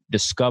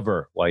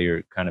discover while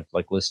you're kind of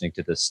like listening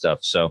to this stuff.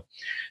 So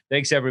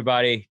thanks,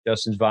 everybody.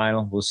 Dustin's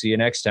Vinyl. We'll see you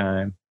next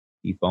time.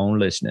 Keep on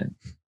listening.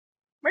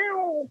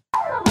 Meow.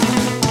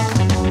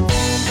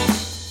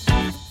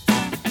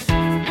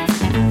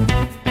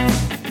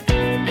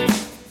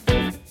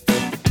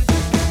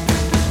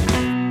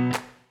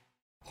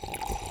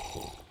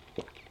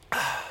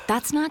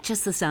 That's not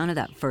just the sound of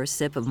that first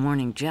sip of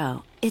Morning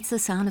Joe. It's the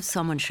sound of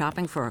someone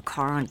shopping for a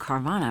car on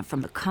Carvana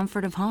from the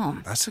comfort of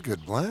home. That's a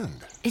good blend.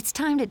 It's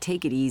time to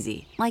take it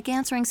easy, like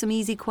answering some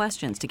easy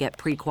questions to get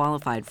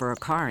pre-qualified for a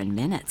car in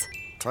minutes.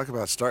 Talk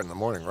about starting the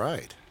morning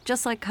right.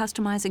 Just like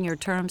customizing your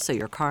terms so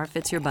your car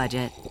fits your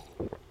budget.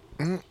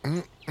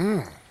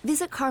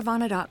 Visit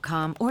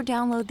Carvana.com or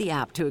download the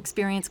app to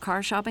experience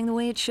car shopping the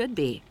way it should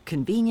be.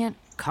 Convenient,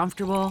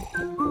 comfortable.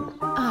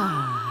 Ah.